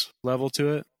creepiness level to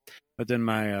it. But then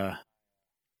and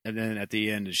then at the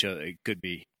end, it could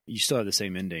be, you still have the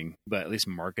same ending, but at least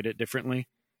market it differently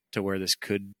to where this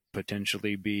could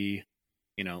potentially be,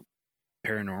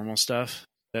 paranormal stuff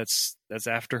that's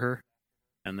after her.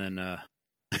 And then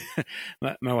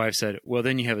my wife said, well,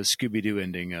 then you have a Scooby-Doo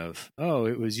ending of, oh,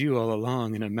 it was you all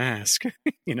along in a mask,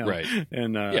 Right.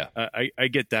 And yeah. I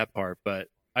get that part, but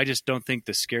I just don't think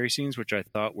the scary scenes, which I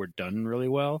thought were done really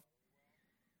well,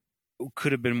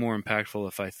 could have been more impactful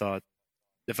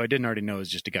if I didn't already know it was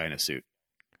just a guy in a suit.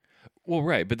 Well,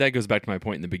 right. But that goes back to my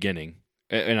point in the beginning,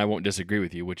 and I won't disagree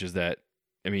with you, which is that,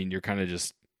 I mean, you're kind of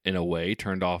just, in a way,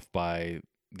 turned off by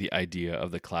the idea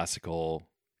of the classical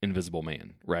Invisible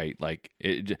Man, right? Like,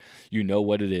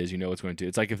 what it is, what's going to.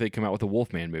 It's like if they come out with a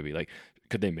Wolfman movie, like,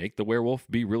 could they make the werewolf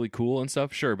be really cool and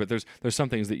stuff? Sure, but there's some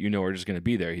things that are just going to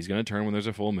be there. He's going to turn when there's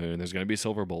a full moon. There's going to be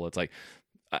silver bullets. Like,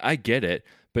 I get it,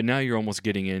 but now you're almost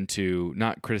getting into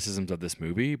not criticisms of this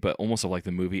movie, but almost of like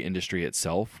the movie industry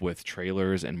itself with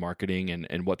trailers and marketing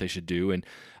and what they should do. And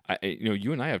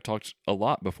you and I have talked a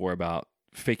lot before about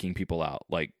faking people out,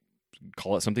 like,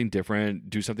 call it something different,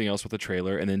 do something else with a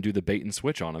trailer, and then do the bait and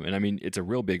switch on them. And I mean, it's a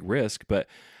real big risk, but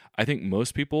I think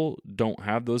most people don't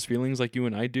have those feelings like you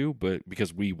and I do, but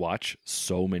because we watch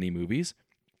so many movies.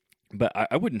 But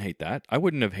I wouldn't hate that. I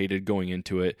wouldn't have hated going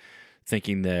into it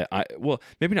thinking that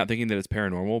maybe not thinking that it's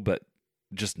paranormal, but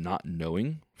just not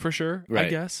knowing for sure, right. I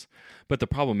guess. But the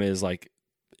problem is, like,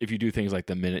 if you do things like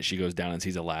the minute she goes down and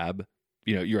sees a lab,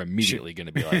 you're immediately going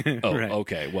to be like, oh, right.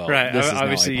 Okay, well, right. This is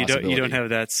obviously now a you don't have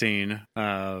that scene,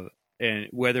 and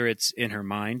whether it's in her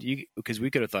mind, because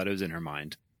we could have thought it was in her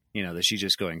mind, that she's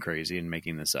just going crazy and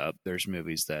making this up. There's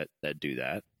movies that do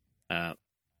that.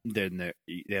 Then they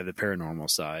have the paranormal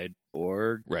side,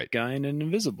 or right. guy in an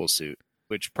invisible suit,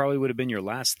 which probably would have been your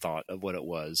last thought of what it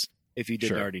was if you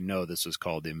didn't already know this was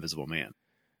called the Invisible Man.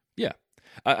 Yeah.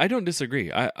 I don't disagree.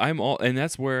 I'm all, and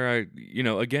that's where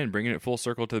again, bringing it full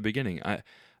circle to the beginning,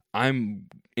 I'm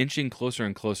inching closer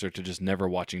and closer to just never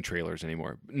watching trailers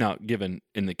anymore. Now, given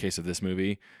in the case of this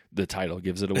movie, the title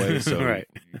gives it away. So, right.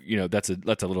 That's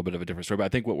a little bit of a different story. But I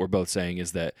think what we're both saying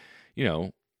is that, I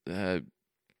don't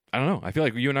know. I feel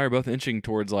like you and I are both inching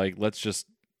towards, like,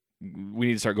 we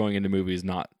need to start going into movies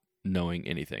not knowing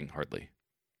anything hardly.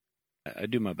 I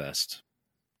do my best.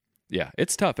 Yeah,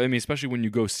 it's tough. I mean, especially when you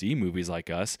go see movies like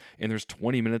us, and there's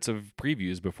 20 minutes of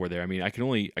previews before there. I mean, I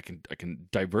can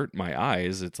divert my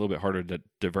eyes. It's a little bit harder to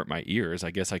divert my ears.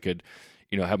 I guess I could,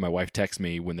 have my wife text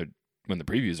me when the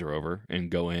previews are over and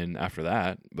go in after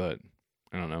that. But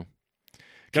I don't know.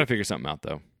 Got to figure something out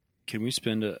though. Can we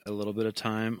spend a little bit of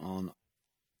time on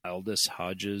Aldous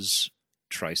Hodge's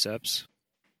triceps?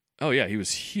 Oh yeah, he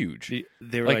was huge.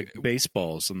 They were like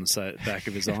baseballs on the back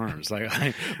of his arms. Like,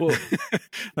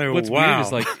 what's wow. weird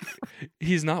is, like,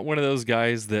 he's not one of those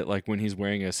guys that, like, when he's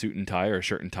wearing a suit and tie or a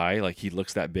shirt and tie, like, he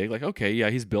looks that big. Like, okay, yeah,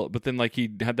 he's built. But then, like, he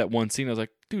had that one scene. I was like,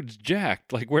 dude's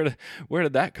jacked. Like, where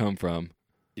did that come from?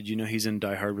 Did you know he's in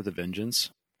Die Hard with a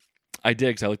Vengeance? I did,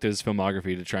 because I looked at his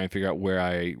filmography to try and figure out where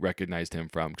I recognized him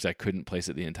from, because I couldn't place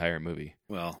it the entire movie.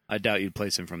 Well, I doubt you'd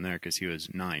place him from there because he was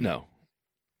 9. No.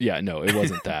 Yeah, no, it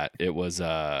wasn't that. It was,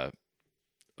 oh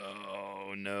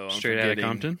no. Straight Outta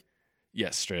Compton?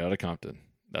 Yes, Straight Outta Compton.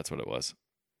 That's what it was.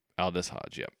 Aldous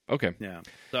Hodge, yep. Okay. Yeah.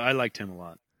 So I liked him a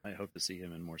lot. I hope to see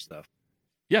him in more stuff.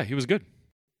 Yeah, he was good.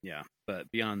 Yeah.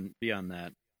 But beyond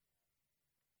that,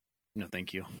 no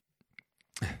thank you.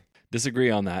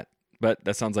 Disagree on that, but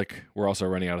that sounds like we're also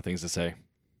running out of things to say.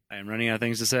 I am running out of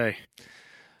things to say.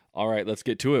 All right, let's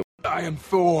get to it. I am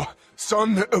Thor,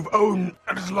 son of Odin,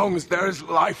 and as long as there is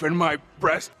life in my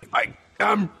breast, I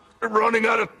am running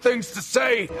out of things to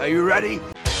say. Are you ready?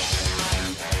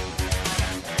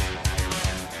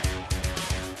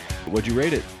 What'd you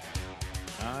rate it?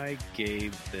 I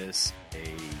gave this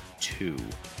a 2.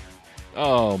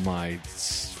 Oh my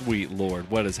sweet lord,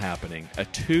 what is happening? A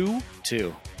 2?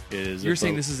 2 is. You're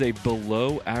saying this is a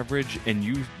below average, and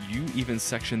you even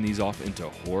section these off into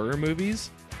horror movies?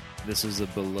 This is a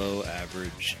below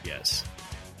average, yes.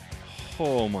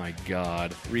 Oh my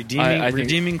god.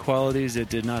 Redeeming qualities it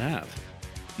did not have.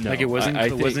 No, like it wasn't I it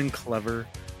think, wasn't clever.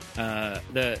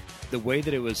 The way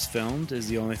that it was filmed is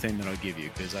the only thing that I'll give you,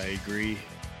 because I agree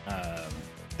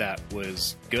that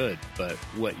was good, but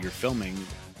what you're filming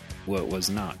was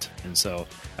not. And so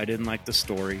I didn't like the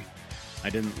story. I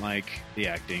didn't like the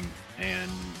acting,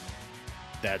 and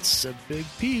that's a big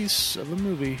piece of a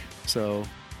movie. So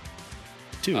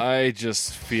 2. I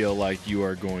just feel like you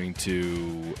are going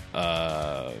to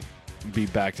be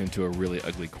backed into a really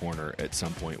ugly corner at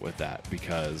some point with that,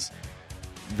 because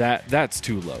that's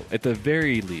too low. At the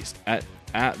very least, at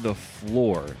the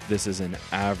floor, this is an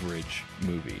average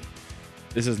movie.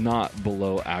 This is not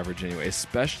below average anyway,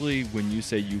 especially when you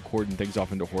say you cordon things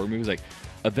off into horror movies. Like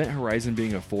Event Horizon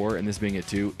being a 4 and this being a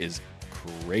 2 is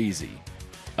crazy.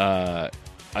 I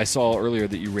saw earlier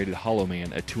that you rated Hollow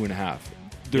Man at 2.5.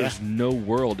 There's no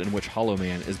world in which Hollow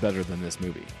Man is better than this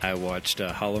movie. I watched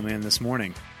Hollow Man this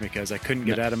morning because I couldn't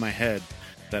get out of my head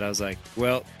that I was like,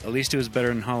 well, at least it was better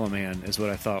than Hollow Man, is what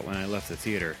I thought when I left the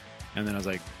theater. And then I was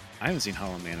like, I haven't seen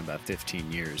Hollow Man in about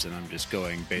 15 years, and I'm just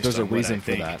going based There's on a reason what I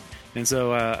think. for that. And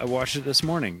so I watched it this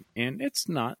morning, and it's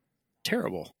not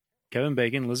terrible. Kevin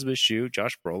Bacon, Elizabeth Shue,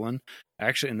 Josh Brolin,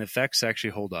 actually, and the effects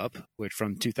actually hold up, which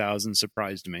from 2000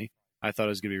 surprised me. I thought it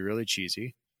was going to be really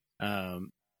cheesy. I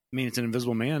mean, it's an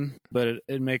Invisible Man, but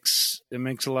it makes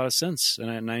a lot of sense,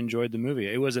 and I enjoyed the movie.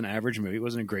 It was an average movie. It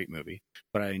wasn't a great movie,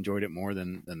 but I enjoyed it more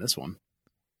than this one.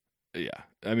 Yeah,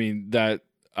 I mean that.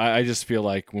 I just feel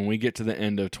like when we get to the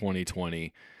end of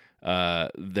 2020,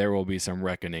 there will be some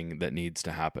reckoning that needs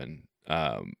to happen,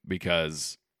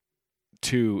 because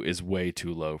 2 is way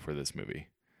too low for this movie.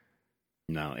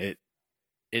 No, it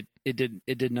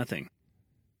did nothing.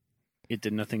 It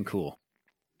did nothing cool.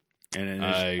 And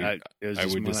I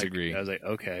would disagree. Like, I was like,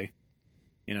 okay,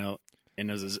 and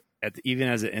even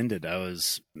as it ended, I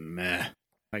was meh.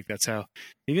 Like that's how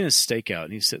even his stakeout,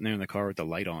 and he's sitting there in the car with the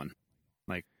light on.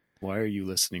 Like, why are you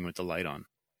listening with the light on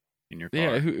in your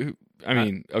car? Yeah, I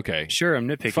mean, okay, sure, I'm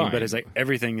nitpicking, fine. but it's like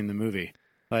everything in the movie.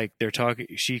 Like they're talking.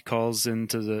 She calls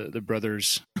into the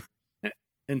brothers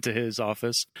into his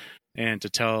office and to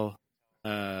tell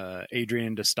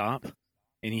Adrian to stop.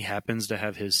 And he happens to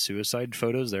have his suicide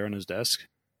photos there on his desk.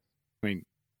 I mean,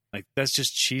 like, that's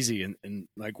just cheesy. And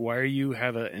like, why are you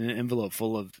have an envelope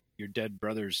full of your dead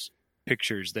brother's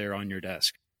pictures there on your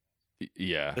desk?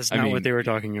 Yeah. That's not what they were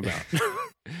talking about.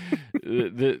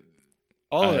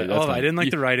 All of it. I didn't like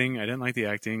the writing. I didn't like the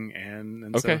acting.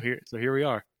 And okay. So here we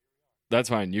are. That's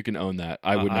fine. You can own that.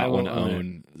 I would not want to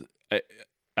own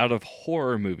out of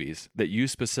horror movies that you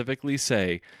specifically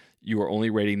say you are only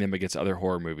rating them against other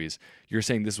horror movies. You're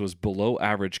saying this was below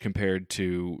average compared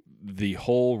to the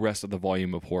whole rest of the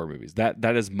volume of horror movies.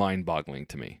 That is mind-boggling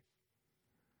to me.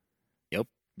 Yep.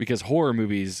 Because horror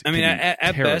movies, I mean, at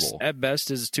terrible.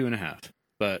 best is 2.5.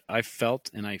 But I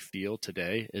felt and I feel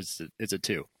today it's a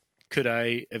 2. Could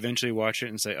I eventually watch it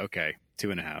and say, okay,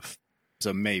 2.5?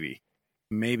 So maybe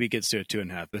gets to a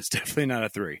 2.5, but it's definitely not a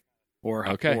 3 or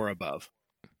above.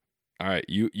 All right,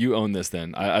 you own this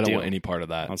then. I don't want any part of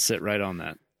that. I'll sit right on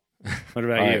that. What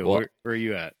about you? Well, where are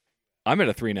you at? I'm at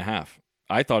a 3.5.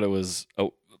 I thought it was a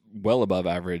well above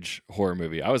average horror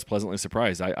movie. I was pleasantly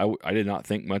surprised. I did not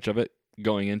think much of it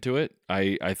going into it.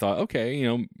 I thought, okay,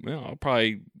 I'll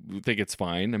probably think it's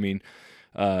fine. I mean,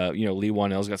 Lee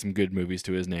Whannell's got some good movies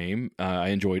to his name. I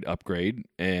enjoyed Upgrade,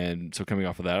 and so coming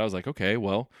off of that, I was like, okay,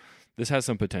 well, this has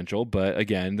some potential, but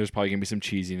again, there's probably gonna be some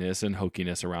cheesiness and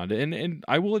hokiness around it, and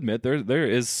I will admit there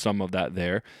is some of that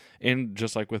there, and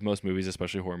just like with most movies,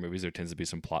 especially horror movies, there tends to be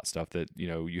some plot stuff that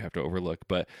you have to overlook.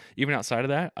 But even outside of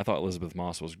that, I thought Elizabeth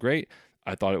Moss was great.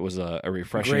 I thought it was a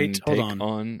refreshing take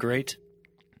on great.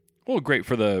 Well, great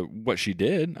for what she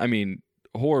did. I mean,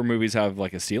 horror movies have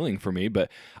like a ceiling for me,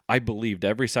 but I believed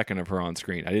every second of her on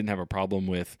screen. I didn't have a problem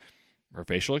with her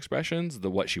facial expressions,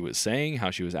 what she was saying, how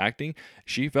she was acting.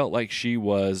 She felt like she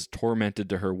was tormented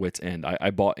to her wit's end.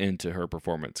 I bought into her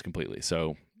performance completely.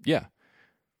 So, yeah.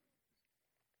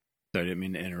 I didn't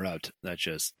mean to interrupt. That's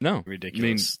just I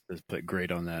ridiculous to put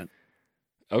great on that.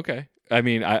 Okay. I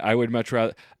mean, I would much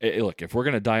rather... Look, if we're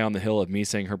going to die on the hill of me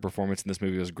saying her performance in this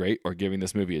movie was great or giving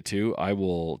this movie a 2, I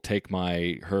will take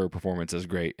her performance as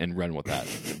great and run with that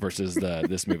versus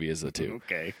this movie is a 2.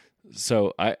 Okay.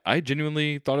 So I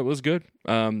genuinely thought it was good.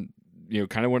 Kind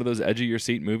of one of those edge of your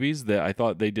seat movies that I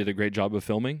thought they did a great job of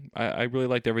filming. I really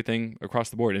liked everything across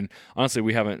the board. And honestly,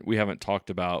 we haven't talked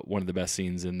about one of the best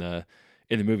scenes in the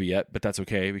movie yet, but that's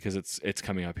okay because it's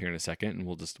coming up here in a second, and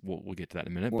we'll get to that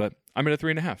in a minute. But I'm at a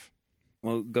 3.5.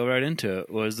 Well, go right into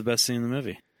it. What was the best scene in the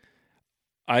movie?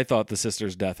 I thought the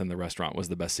sister's death in the restaurant was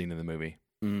the best scene in the movie.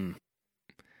 Mm.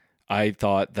 I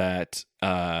thought that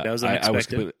was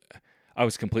unexpected. I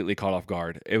was completely caught off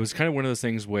guard. It was kind of one of those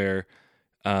things where,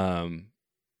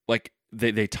 like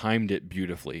they timed it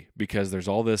beautifully because there's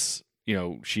all this.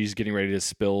 She's getting ready to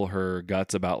spill her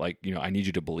guts about like, I need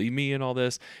you to believe me and all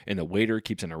this. And the waiter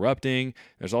keeps interrupting.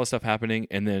 There's all this stuff happening.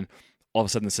 And then all of a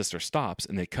sudden the sister stops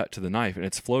and they cut to the knife and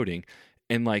it's floating.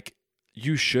 And like,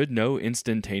 you should know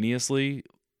instantaneously.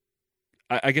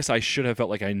 I guess I should have felt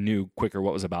like I knew quicker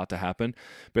what was about to happen.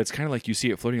 But it's kind of like you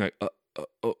see it floating like,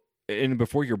 and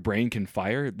before your brain can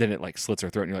fire, then it like slits her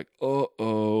throat and you're like,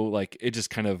 like it just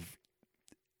kind of,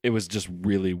 it was just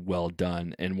really well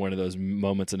done. And one of those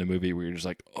moments in a movie where you're just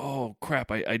like, oh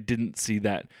crap, I didn't see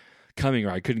that coming,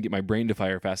 or I couldn't get my brain to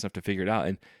fire fast enough to figure it out.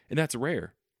 And that's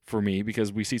rare for me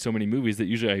because we see so many movies that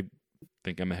usually I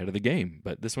think I'm ahead of the game,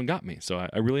 but this one got me. So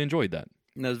I really enjoyed that.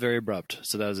 And that was very abrupt.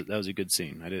 So that was a good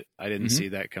scene. I didn't see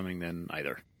that coming then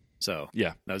either. So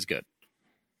yeah, that was good.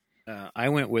 I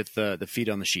went with the feet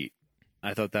on the sheet.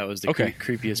 I thought that was the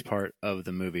creepiest part of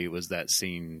the movie was that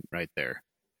scene right there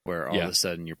where all of a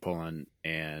sudden you're pulling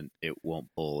and it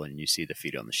won't pull and you see the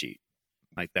feet on the sheet.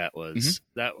 Like that was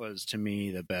to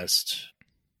me the best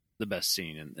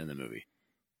scene in the movie.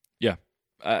 Yeah,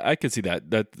 I could see that.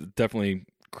 That's definitely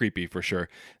creepy for sure.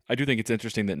 I do think it's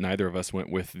interesting that neither of us went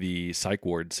with the psych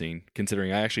ward scene,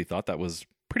 considering I actually thought that was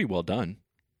pretty well done.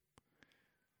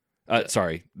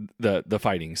 Sorry, the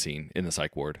fighting scene in the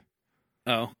psych ward.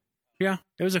 Oh, yeah,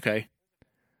 it was okay.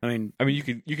 I mean, you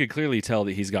could clearly tell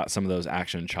that he's got some of those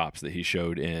action chops that he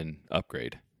showed in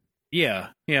Upgrade. Yeah,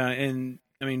 and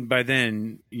I mean by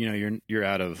then you're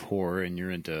out of horror and you're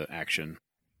into action.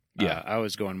 Yeah, I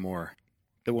was going more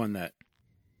the one that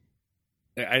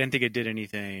I didn't think it did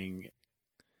anything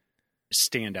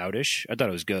standoutish. I thought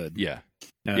it was good. Yeah,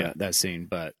 that scene,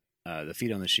 but the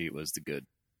feet on the sheet was the good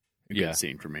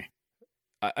scene for me.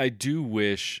 I do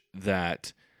wish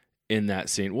that in that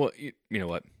scene. Well, you know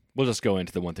what? We'll just go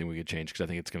into the one thing we could change because I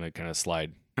think it's going to kind of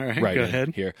slide right go in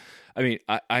ahead. here. I mean,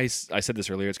 I said this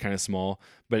earlier. It's kind of small,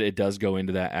 but it does go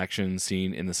into that action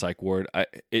scene in the psych ward.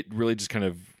 It really just kind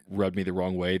of rubbed me the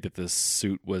wrong way that the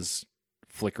suit was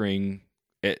flickering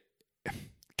it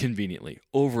conveniently,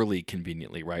 overly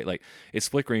conveniently, right? Like it's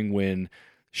flickering when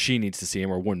she needs to see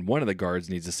him or when one of the guards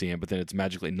needs to see him, but then it's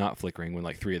magically not flickering when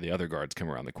like 3 of the other guards come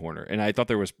around the corner. And I thought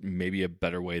there was maybe a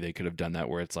better way they could have done that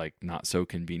where it's like not so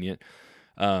convenient.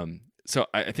 So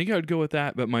I think I would go with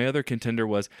that. But my other contender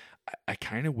was I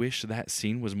kind of wish that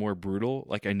scene was more brutal.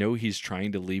 Like I know he's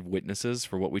trying to leave witnesses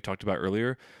for what we talked about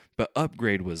earlier, but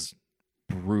Upgrade was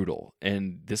brutal.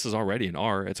 And this is already an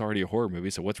R. It's already a horror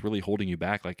movie. So what's really holding you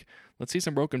back? Like, let's see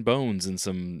some broken bones and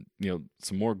some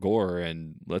more gore,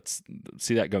 and let's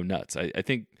see that go nuts. I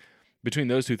think between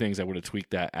those two things, I would have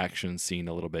tweaked that action scene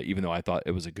a little bit, even though I thought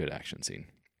it was a good action scene.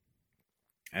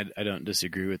 I don't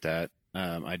disagree with that.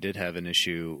 I did have an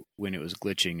issue when it was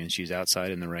glitching and she's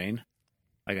outside in the rain.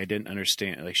 Like I didn't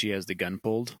understand. Like she has the gun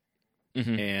pulled,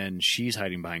 and she's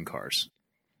hiding behind cars.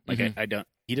 Like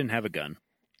he didn't have a gun.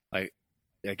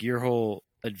 Like your whole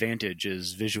advantage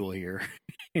is visual here,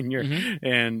 and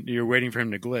you're waiting for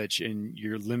him to glitch, and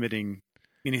you're limiting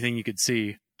anything you could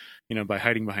see, by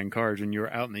hiding behind cars when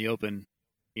you're out in the open,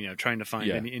 trying to find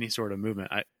any sort of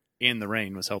movement. And the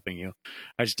rain was helping you.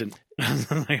 I just didn't.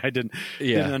 didn't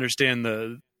understand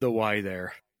the why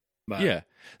there. But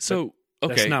so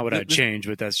okay, that's not what I'd change.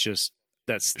 But that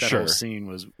Sure. whole scene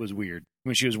was weird.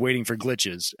 when she was waiting for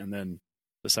glitches and then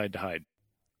decide to hide.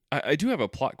 I do have a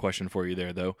plot question for you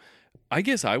there, though. I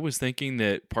guess I was thinking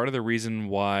that part of the reason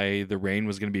why the rain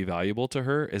was going to be valuable to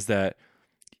her is that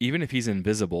even if he's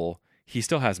invisible, he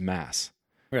still has mass.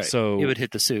 Right. So it would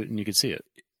hit the suit and you could see it.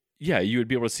 Yeah, you would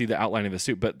be able to see the outline of the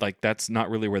suit, but like that's not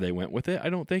really where they went with it, I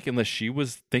don't think, unless she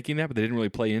was thinking that, but they didn't really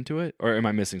play into it. Or am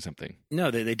I missing something?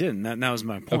 No, they didn't. That was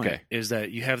my point. Okay. Is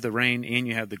that you have the rain and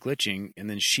you have the glitching, and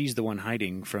then she's the one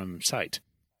hiding from sight.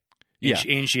 And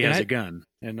Yeah. she has a gun.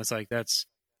 And it's like, that's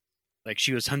like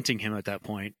she was hunting him at that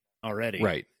point already.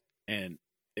 Right. And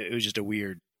it was just a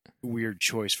weird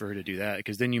choice for her to do that,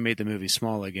 because then you made the movie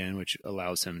small again, which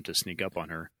allows him to sneak up on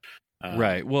her.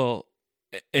 Right. Well,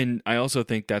 and I also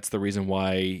think that's the reason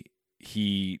why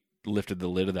he lifted the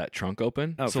lid of that trunk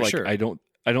open. Oh, so for like sure. I don't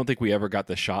think we ever got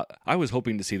the shot. I was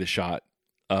hoping to see the shot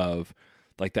of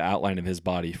like the outline of his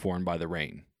body formed by the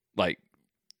rain. Like,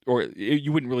 or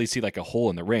you wouldn't really see like a hole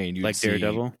in the rain. You'd Like see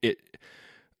Daredevil? It.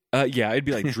 Yeah, it'd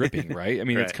be like dripping, right? I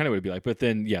mean, that's Right. kind of what it'd be like. But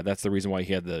then, yeah, that's the reason why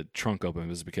he had the trunk open,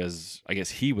 was because I guess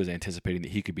he was anticipating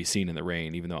that he could be seen in the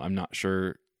rain, even though I'm not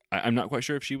sure. I'm not quite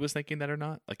sure if she was thinking that or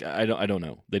not. Like, I don't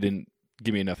know. They didn't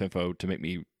give me enough info to make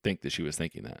me think that she was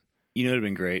thinking that. You know, it would have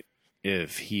been great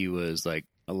if he was like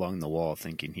along the wall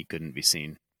thinking he couldn't be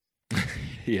seen.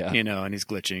 Yeah. You know, and he's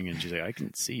glitching, and she's like, "I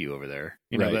can see you over there."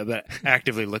 You know, Right. but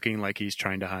actively looking like he's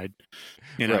trying to hide.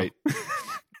 You know,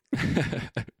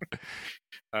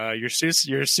 Right. your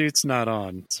suit's not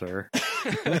on, sir.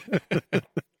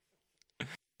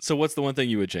 So what's the one thing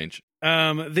you would change?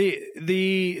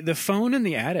 The phone in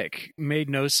the attic made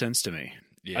no sense to me.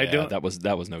 Yeah, I don't- that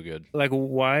was no good. Like,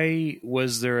 why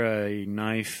was there a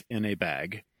knife in a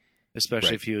bag? Especially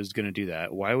Right. if he was going to do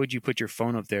that. Why would you put your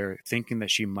phone up there thinking that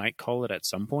she might call it at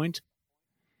some point?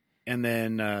 And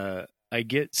then I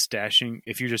get stashing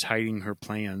if you're just hiding her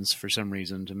plans for some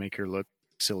reason to make her look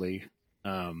silly.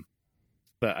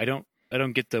 But I don't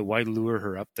get the why lure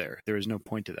her up there. There is no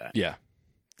point to that. Yeah.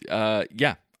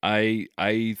 Yeah.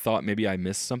 I thought maybe I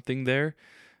missed something there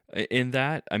in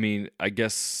that. I mean, I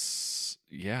guess,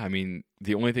 yeah, I mean,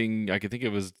 the only thing I could think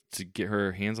of was to get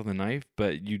her hands on the knife,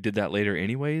 but you did that later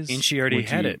anyways. And she already Would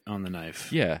had you- it on the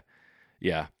knife. Yeah.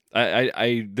 Yeah.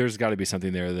 I there's got to be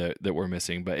something there that we're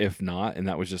missing, but if not, and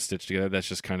that was just stitched together, that's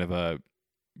just kind of a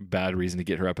bad reason to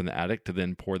get her up in the attic to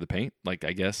then pour the paint. Like,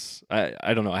 I guess,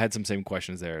 I don't know. I had some same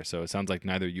questions there. So it sounds like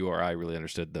neither you or I really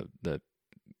understood the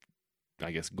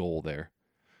I guess, goal there.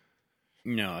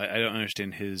 No, I don't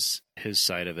understand his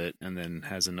side of it, and then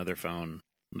has another phone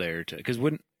there to, because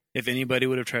if anybody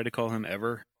would have tried to call him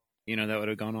ever, you know, that would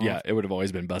have gone off. Yeah, it would have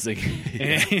always been buzzing.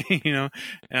 Yeah. You know,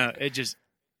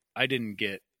 I didn't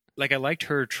get, like, I liked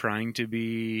her trying to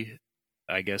be,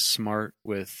 I guess, smart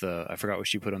with, I forgot what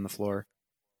she put on the floor.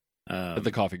 At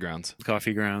the coffee grounds.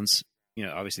 Coffee grounds. You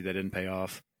know, obviously that didn't pay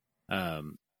off.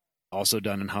 Also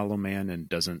done in Hollow Man and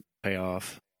doesn't pay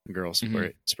off. The girl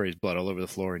sprays blood all over the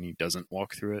floor and he doesn't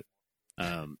walk through it. You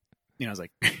know, I was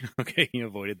like, okay, you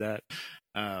avoided that.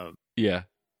 Yeah.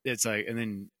 It's like, and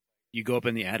then you go up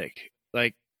in the attic.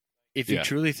 Like, if you Yeah.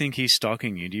 truly think he's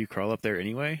stalking you, do you crawl up there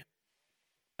anyway?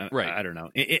 Right. I don't know.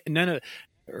 None of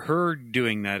her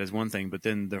doing that is one thing, but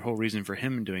then the whole reason for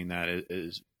him doing that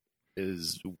is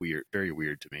weird, very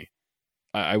weird to me.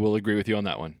 I will agree with you on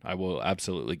that one. I will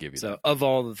absolutely give you So, that. of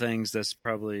all the things, that's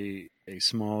probably a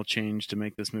small change to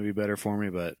make this movie better for me.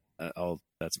 But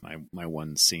that's my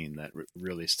one scene that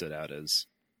really stood out as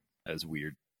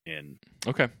weird and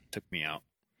Okay. took me out.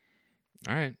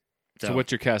 All right. So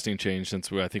what's your casting change,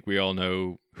 since I think we all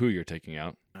know who you're taking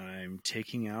out? I'm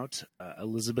taking out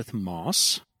Elizabeth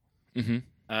Moss. Mm-hmm.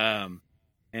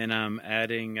 And I'm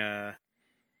adding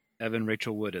Evan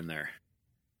Rachel Wood in there.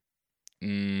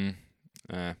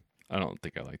 I don't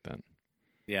think I like that.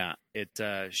 Yeah,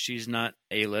 she's not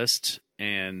A-list,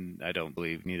 and I don't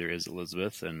believe neither is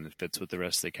Elizabeth, and it fits with the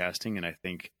rest of the casting, and I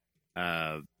think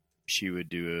she would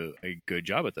do a good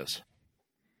job at this.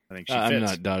 I think she fits. I'm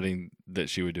not doubting that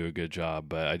she would do a good job,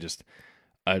 but I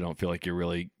don't feel like you're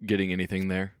really getting anything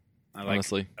there,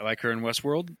 honestly. I like her in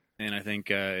Westworld, and I think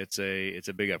it's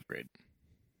a big upgrade.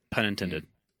 Pun intended.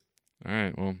 All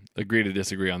right, well, agree to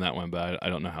disagree on that one, but I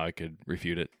don't know how I could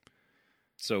refute it.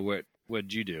 So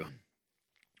what'd you do?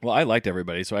 Well, I liked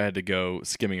everybody, so I had to go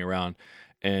skimming around.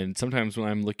 And sometimes when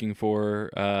I'm looking for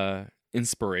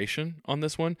inspiration on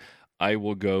this one, I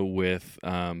will go with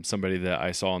somebody that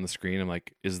I saw on the screen. I'm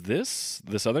like, is this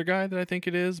other guy that I think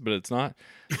it is? But it's not.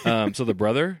 So the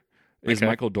brother is Okay.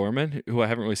 Michael Dorman, who I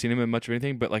haven't really seen him in much of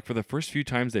anything. But like for the first few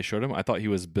times they showed him, I thought he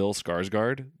was Bill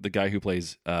Skarsgård, the guy who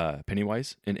plays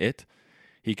Pennywise in It.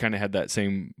 He kind of had that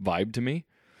same vibe to me.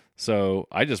 So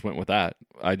I just went with that.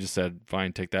 I just said,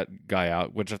 fine, take that guy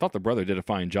out, which I thought the brother did a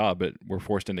fine job, but we're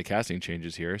forced into casting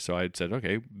changes here. So I said,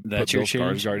 okay, That's put your Bill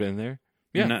change? Skarsgård in there.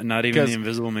 Yeah, Not even 'cause- the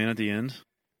Invisible Man at the end.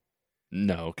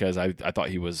 No, because I thought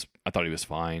he was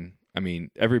fine. I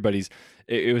mean,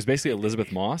 it was basically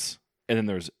Elizabeth Moss, and then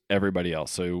there's everybody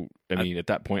else. So I mean, at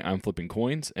that point, I'm flipping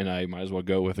coins, and I might as well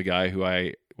go with a guy who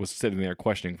I was sitting there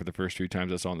questioning for the first few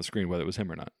times I saw on the screen whether it was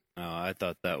him or not. Oh, I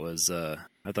thought that was.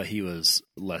 I thought he was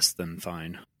less than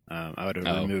fine. I would have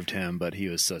Oh. removed him, but he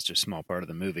was such a small part of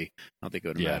the movie. I don't think it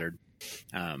would have Yeah. mattered.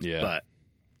 Yeah. But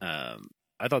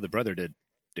I thought the brother did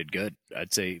good.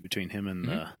 I'd say between him and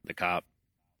the cop,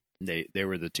 they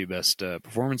were the two best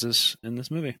performances in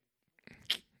this movie.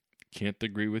 Can't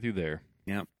agree with you there.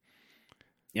 Yep.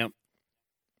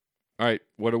 All right,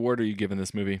 what award are you giving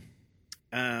this movie?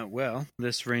 Well,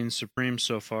 this reigns supreme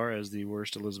so far as the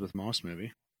worst Elizabeth Moss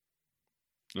movie.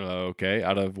 Okay,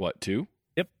 out of what, 2?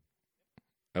 Yep.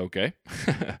 Okay.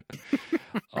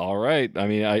 All right. I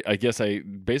mean, I guess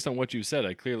based on what you said,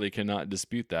 I clearly cannot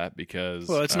dispute that because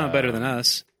Well, it's not better than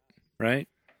us, right?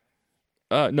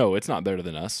 No, it's not better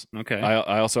than us. Okay.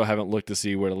 I also haven't looked to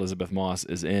see what Elizabeth Moss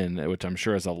is in, which I'm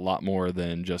sure is a lot more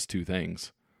than just 2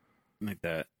 things. Like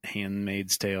that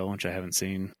Handmaid's Tale, which I haven't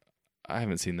seen. I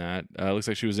haven't seen that. Looks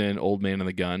like she was in Old Man and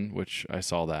the Gun, which I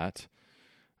saw that.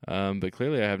 But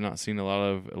clearly I have not seen a lot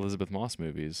of Elizabeth Moss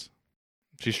movies.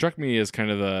 She struck me as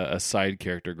kind of a side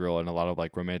character girl in a lot of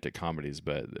like romantic comedies,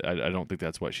 but I don't think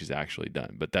that's what she's actually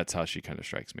done. But that's how she kind of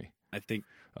strikes me. I think.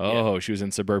 Oh, she was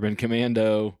in Suburban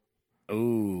Commando.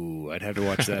 Oh, I'd have to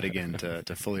watch that again to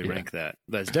fully Yeah. rank that.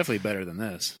 But it's definitely better than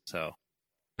this. So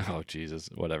Oh, Jesus,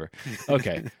 whatever.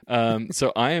 Okay,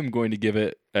 so I am going to give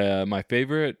it my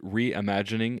favorite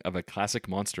reimagining of a classic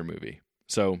monster movie.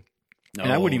 So,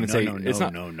 and I wouldn't even say it's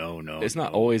not. No. It's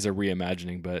not always a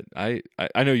reimagining, but I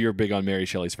know you're big on Mary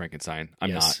Shelley's Frankenstein.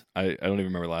 I'm Yes. not. I don't even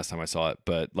remember the last time I saw it.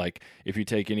 But like, if you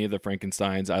take any of the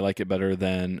Frankensteins, I like it better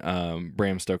than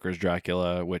Bram Stoker's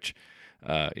Dracula, which,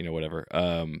 whatever.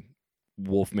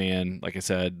 Wolfman, like I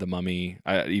said, The Mummy.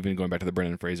 Even going back to the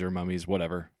Brendan Fraser mummies,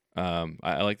 whatever.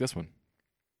 I like this one.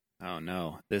 Oh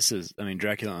no, this is. I mean,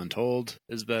 Dracula Untold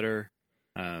is better.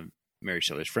 Mary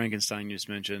Shelley's Frankenstein you just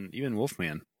mentioned. Even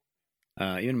Wolfman.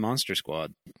 Even Monster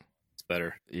Squad. It's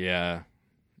better. Yeah.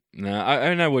 No,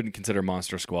 I wouldn't consider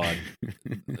Monster Squad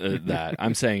that.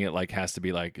 I'm saying it like has to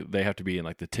be like they have to be in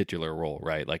like the titular role,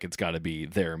 right? Like it's got to be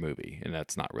their movie, and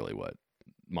that's not really what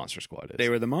Monster Squad is. They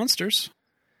were the monsters.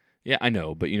 Yeah, I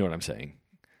know, but you know what I'm saying.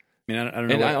 I mean, I don't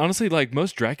know. And I honestly, like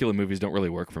most Dracula movies don't really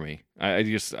work for me. I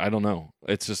don't know.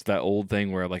 It's just that old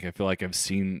thing where like I feel like I've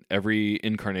seen every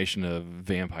incarnation of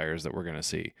vampires that we're gonna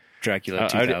see. Dracula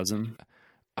 2000.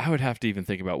 I would have to even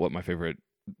think about what my favorite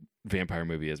vampire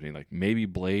movie is. I mean, like maybe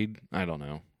Blade. I don't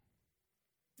know.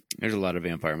 There's a lot of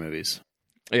vampire movies.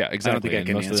 Yeah, exactly. I And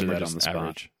can most of answer them are that on just the spot.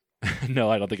 average. No,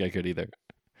 I don't think I could either.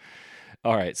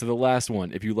 All right, so the last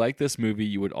one. If you like this movie,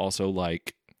 you would also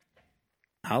like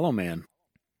Hollow Man.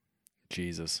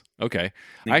 Jesus. Okay.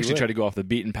 you I actually would. tried to go off the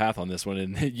beaten path on this one,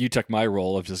 and you took my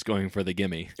role of just going for the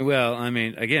gimme. Well, I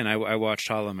mean, again, I watched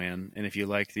Hollow Man, and if you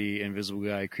like the invisible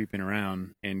guy creeping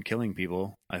around and killing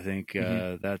people, I think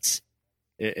that's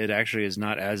it. Actually, is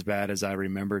not as bad as I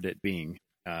remembered it being.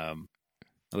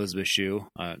 Elizabeth Shue,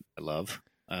 I love.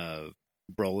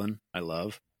 Brolin, I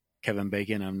love. Kevin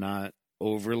Bacon, I'm not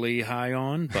overly high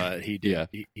on, but he did.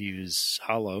 Yeah. He was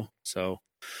hollow, so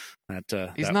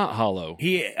that He's not hollow.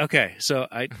 Okay, so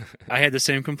I had the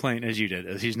same complaint as you did.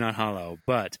 As he's not hollow,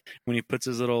 but when he puts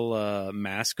his little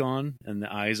mask on and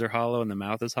the eyes are hollow and the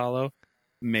mouth is hollow,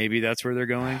 maybe that's where they're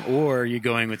going. Or you're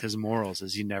going with his morals,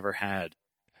 as he never had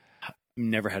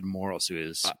morals, so he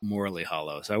is morally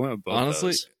hollow. So I went with both. Honestly,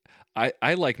 those.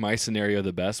 I like my scenario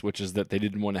the best, which is that they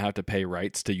didn't want to have to pay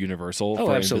rights to Universal Oh,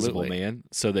 for absolutely. Invisible Man,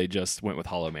 so they just went with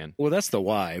Hollow Man. Well, that's the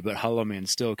why, but Hollow Man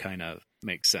still kind of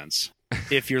makes sense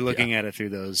if you're looking at it through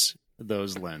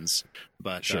those lens.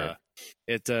 But Sure.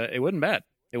 it wasn't bad.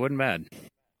 It wasn't bad.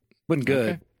 Wasn't good,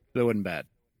 Okay. but it wasn't bad.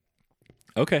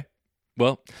 Okay.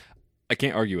 Well, I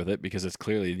can't argue with it because it's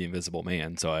clearly the Invisible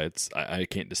Man, so I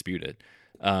can't dispute it.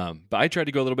 But I tried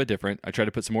to go a little bit different. I tried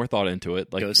to put some more thought into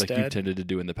it, like Ghost you've Dad? tended to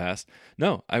do in the past.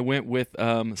 No, I went with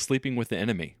Sleeping with the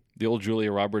Enemy, the old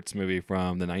Julia Roberts movie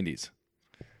from the 90s.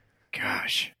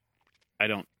 Gosh, I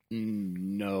don't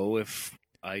know if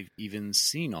I've even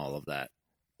seen all of that.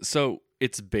 So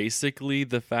it's basically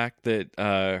the fact that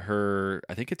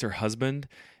I think it's her husband,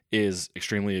 is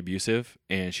extremely abusive,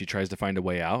 and she tries to find a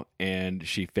way out, and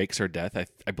she fakes her death.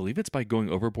 I believe it's by going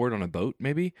overboard on a boat,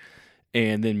 maybe.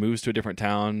 and then moves to a different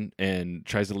town and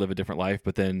tries to live a different life.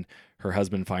 But then her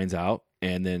husband finds out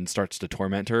and then starts to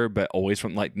torment her, but always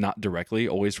from like not directly,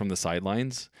 always from the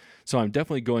sidelines. So I'm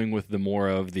definitely going with the more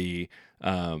of the,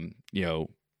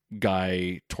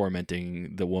 guy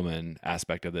tormenting the woman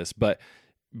aspect of this. But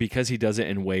because he does it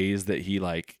in ways that he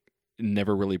like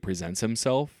never really presents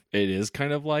himself, it is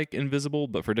kind of like invisible,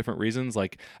 but for different reasons.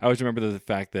 Like I always remember the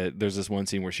fact that there's this one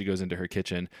scene where she goes into her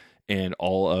kitchen and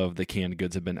all of the canned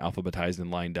goods have been alphabetized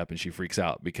and lined up, and she freaks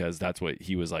out because that's what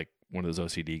he was like, one of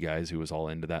those OCD guys who was all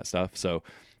into that stuff. So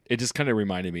it just kind of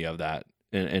reminded me of that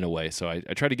in a way. So I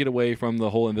try to get away from the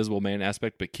whole Invisible Man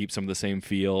aspect, but keep some of the same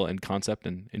feel and concept,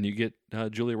 and you get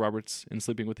Julia Roberts in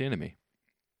Sleeping with the Enemy.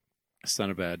 It's not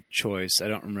a bad choice. I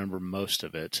don't remember most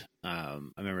of it. I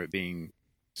remember it being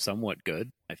somewhat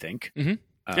good, I think. Mm-hmm.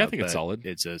 Yeah, I think it's solid.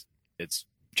 It's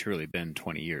truly been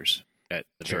 20 years at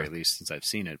the very least since I've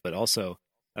seen it. But also,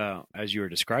 as you were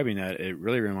describing that, it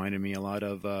really reminded me a lot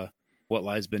of What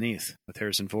Lies Beneath with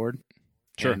Harrison Ford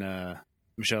and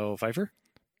Michelle Pfeiffer.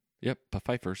 Yep,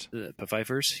 Pfeiffers.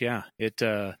 Pfeiffers, yeah.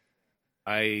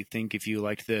 I think if you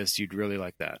liked this, you'd really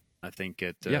like that. I think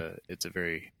it's a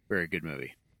very, very good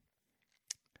movie.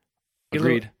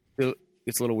 Agreed.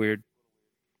 It's a little weird.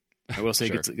 I will say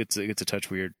it gets a touch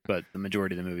weird, but the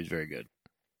majority of the movie is very good.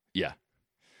 Yeah.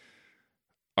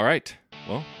 All right.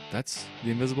 Well, that's The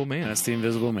Invisible Man. That's The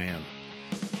Invisible Man.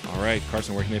 All right.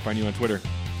 Carson, where can they find you on Twitter?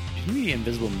 Can you be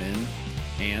Invisible Men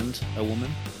and a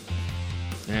woman?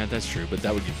 Yeah, that's true, but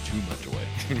that would give too much away.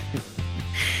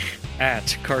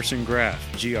 At Carson Graff,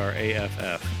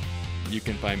 Graff. You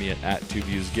can find me at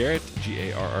TwoViewsGarrett,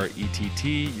 Garrett.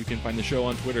 You can find the show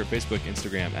on Twitter, Facebook,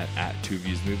 Instagram at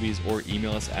TwoViewsMovies, or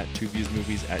email us at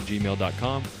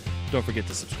twoviewsmovies@gmail.com. Don't forget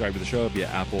to subscribe to the show via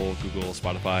Apple, Google,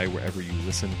 Spotify, wherever you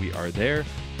listen, we are there.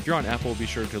 If you're on Apple, be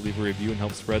sure to leave a review and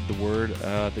help spread the word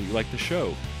that you like the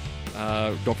show.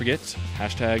 Don't forget,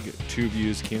 hashtag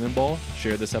 2ViewsCannonball.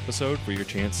 Share this episode for your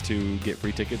chance to get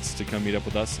free tickets to come meet up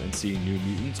with us and see New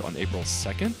Mutants on April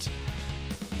 2nd.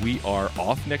 We are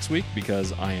off next week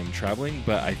because I am traveling,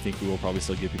 but I think we will probably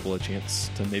still give people a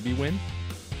chance to maybe win.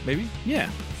 Maybe?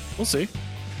 Yeah, we'll see.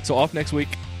 So off next week.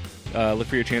 Look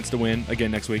for your chance to win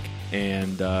again next week,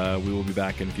 and we will be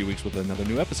back in a few weeks with another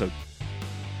new episode.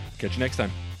 Catch you next time.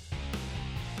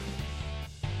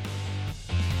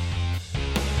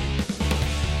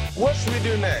 What should we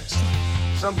do next?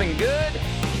 Something good?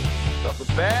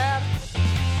 Something bad?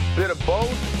 Bit of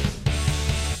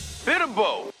both? Bit of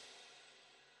both.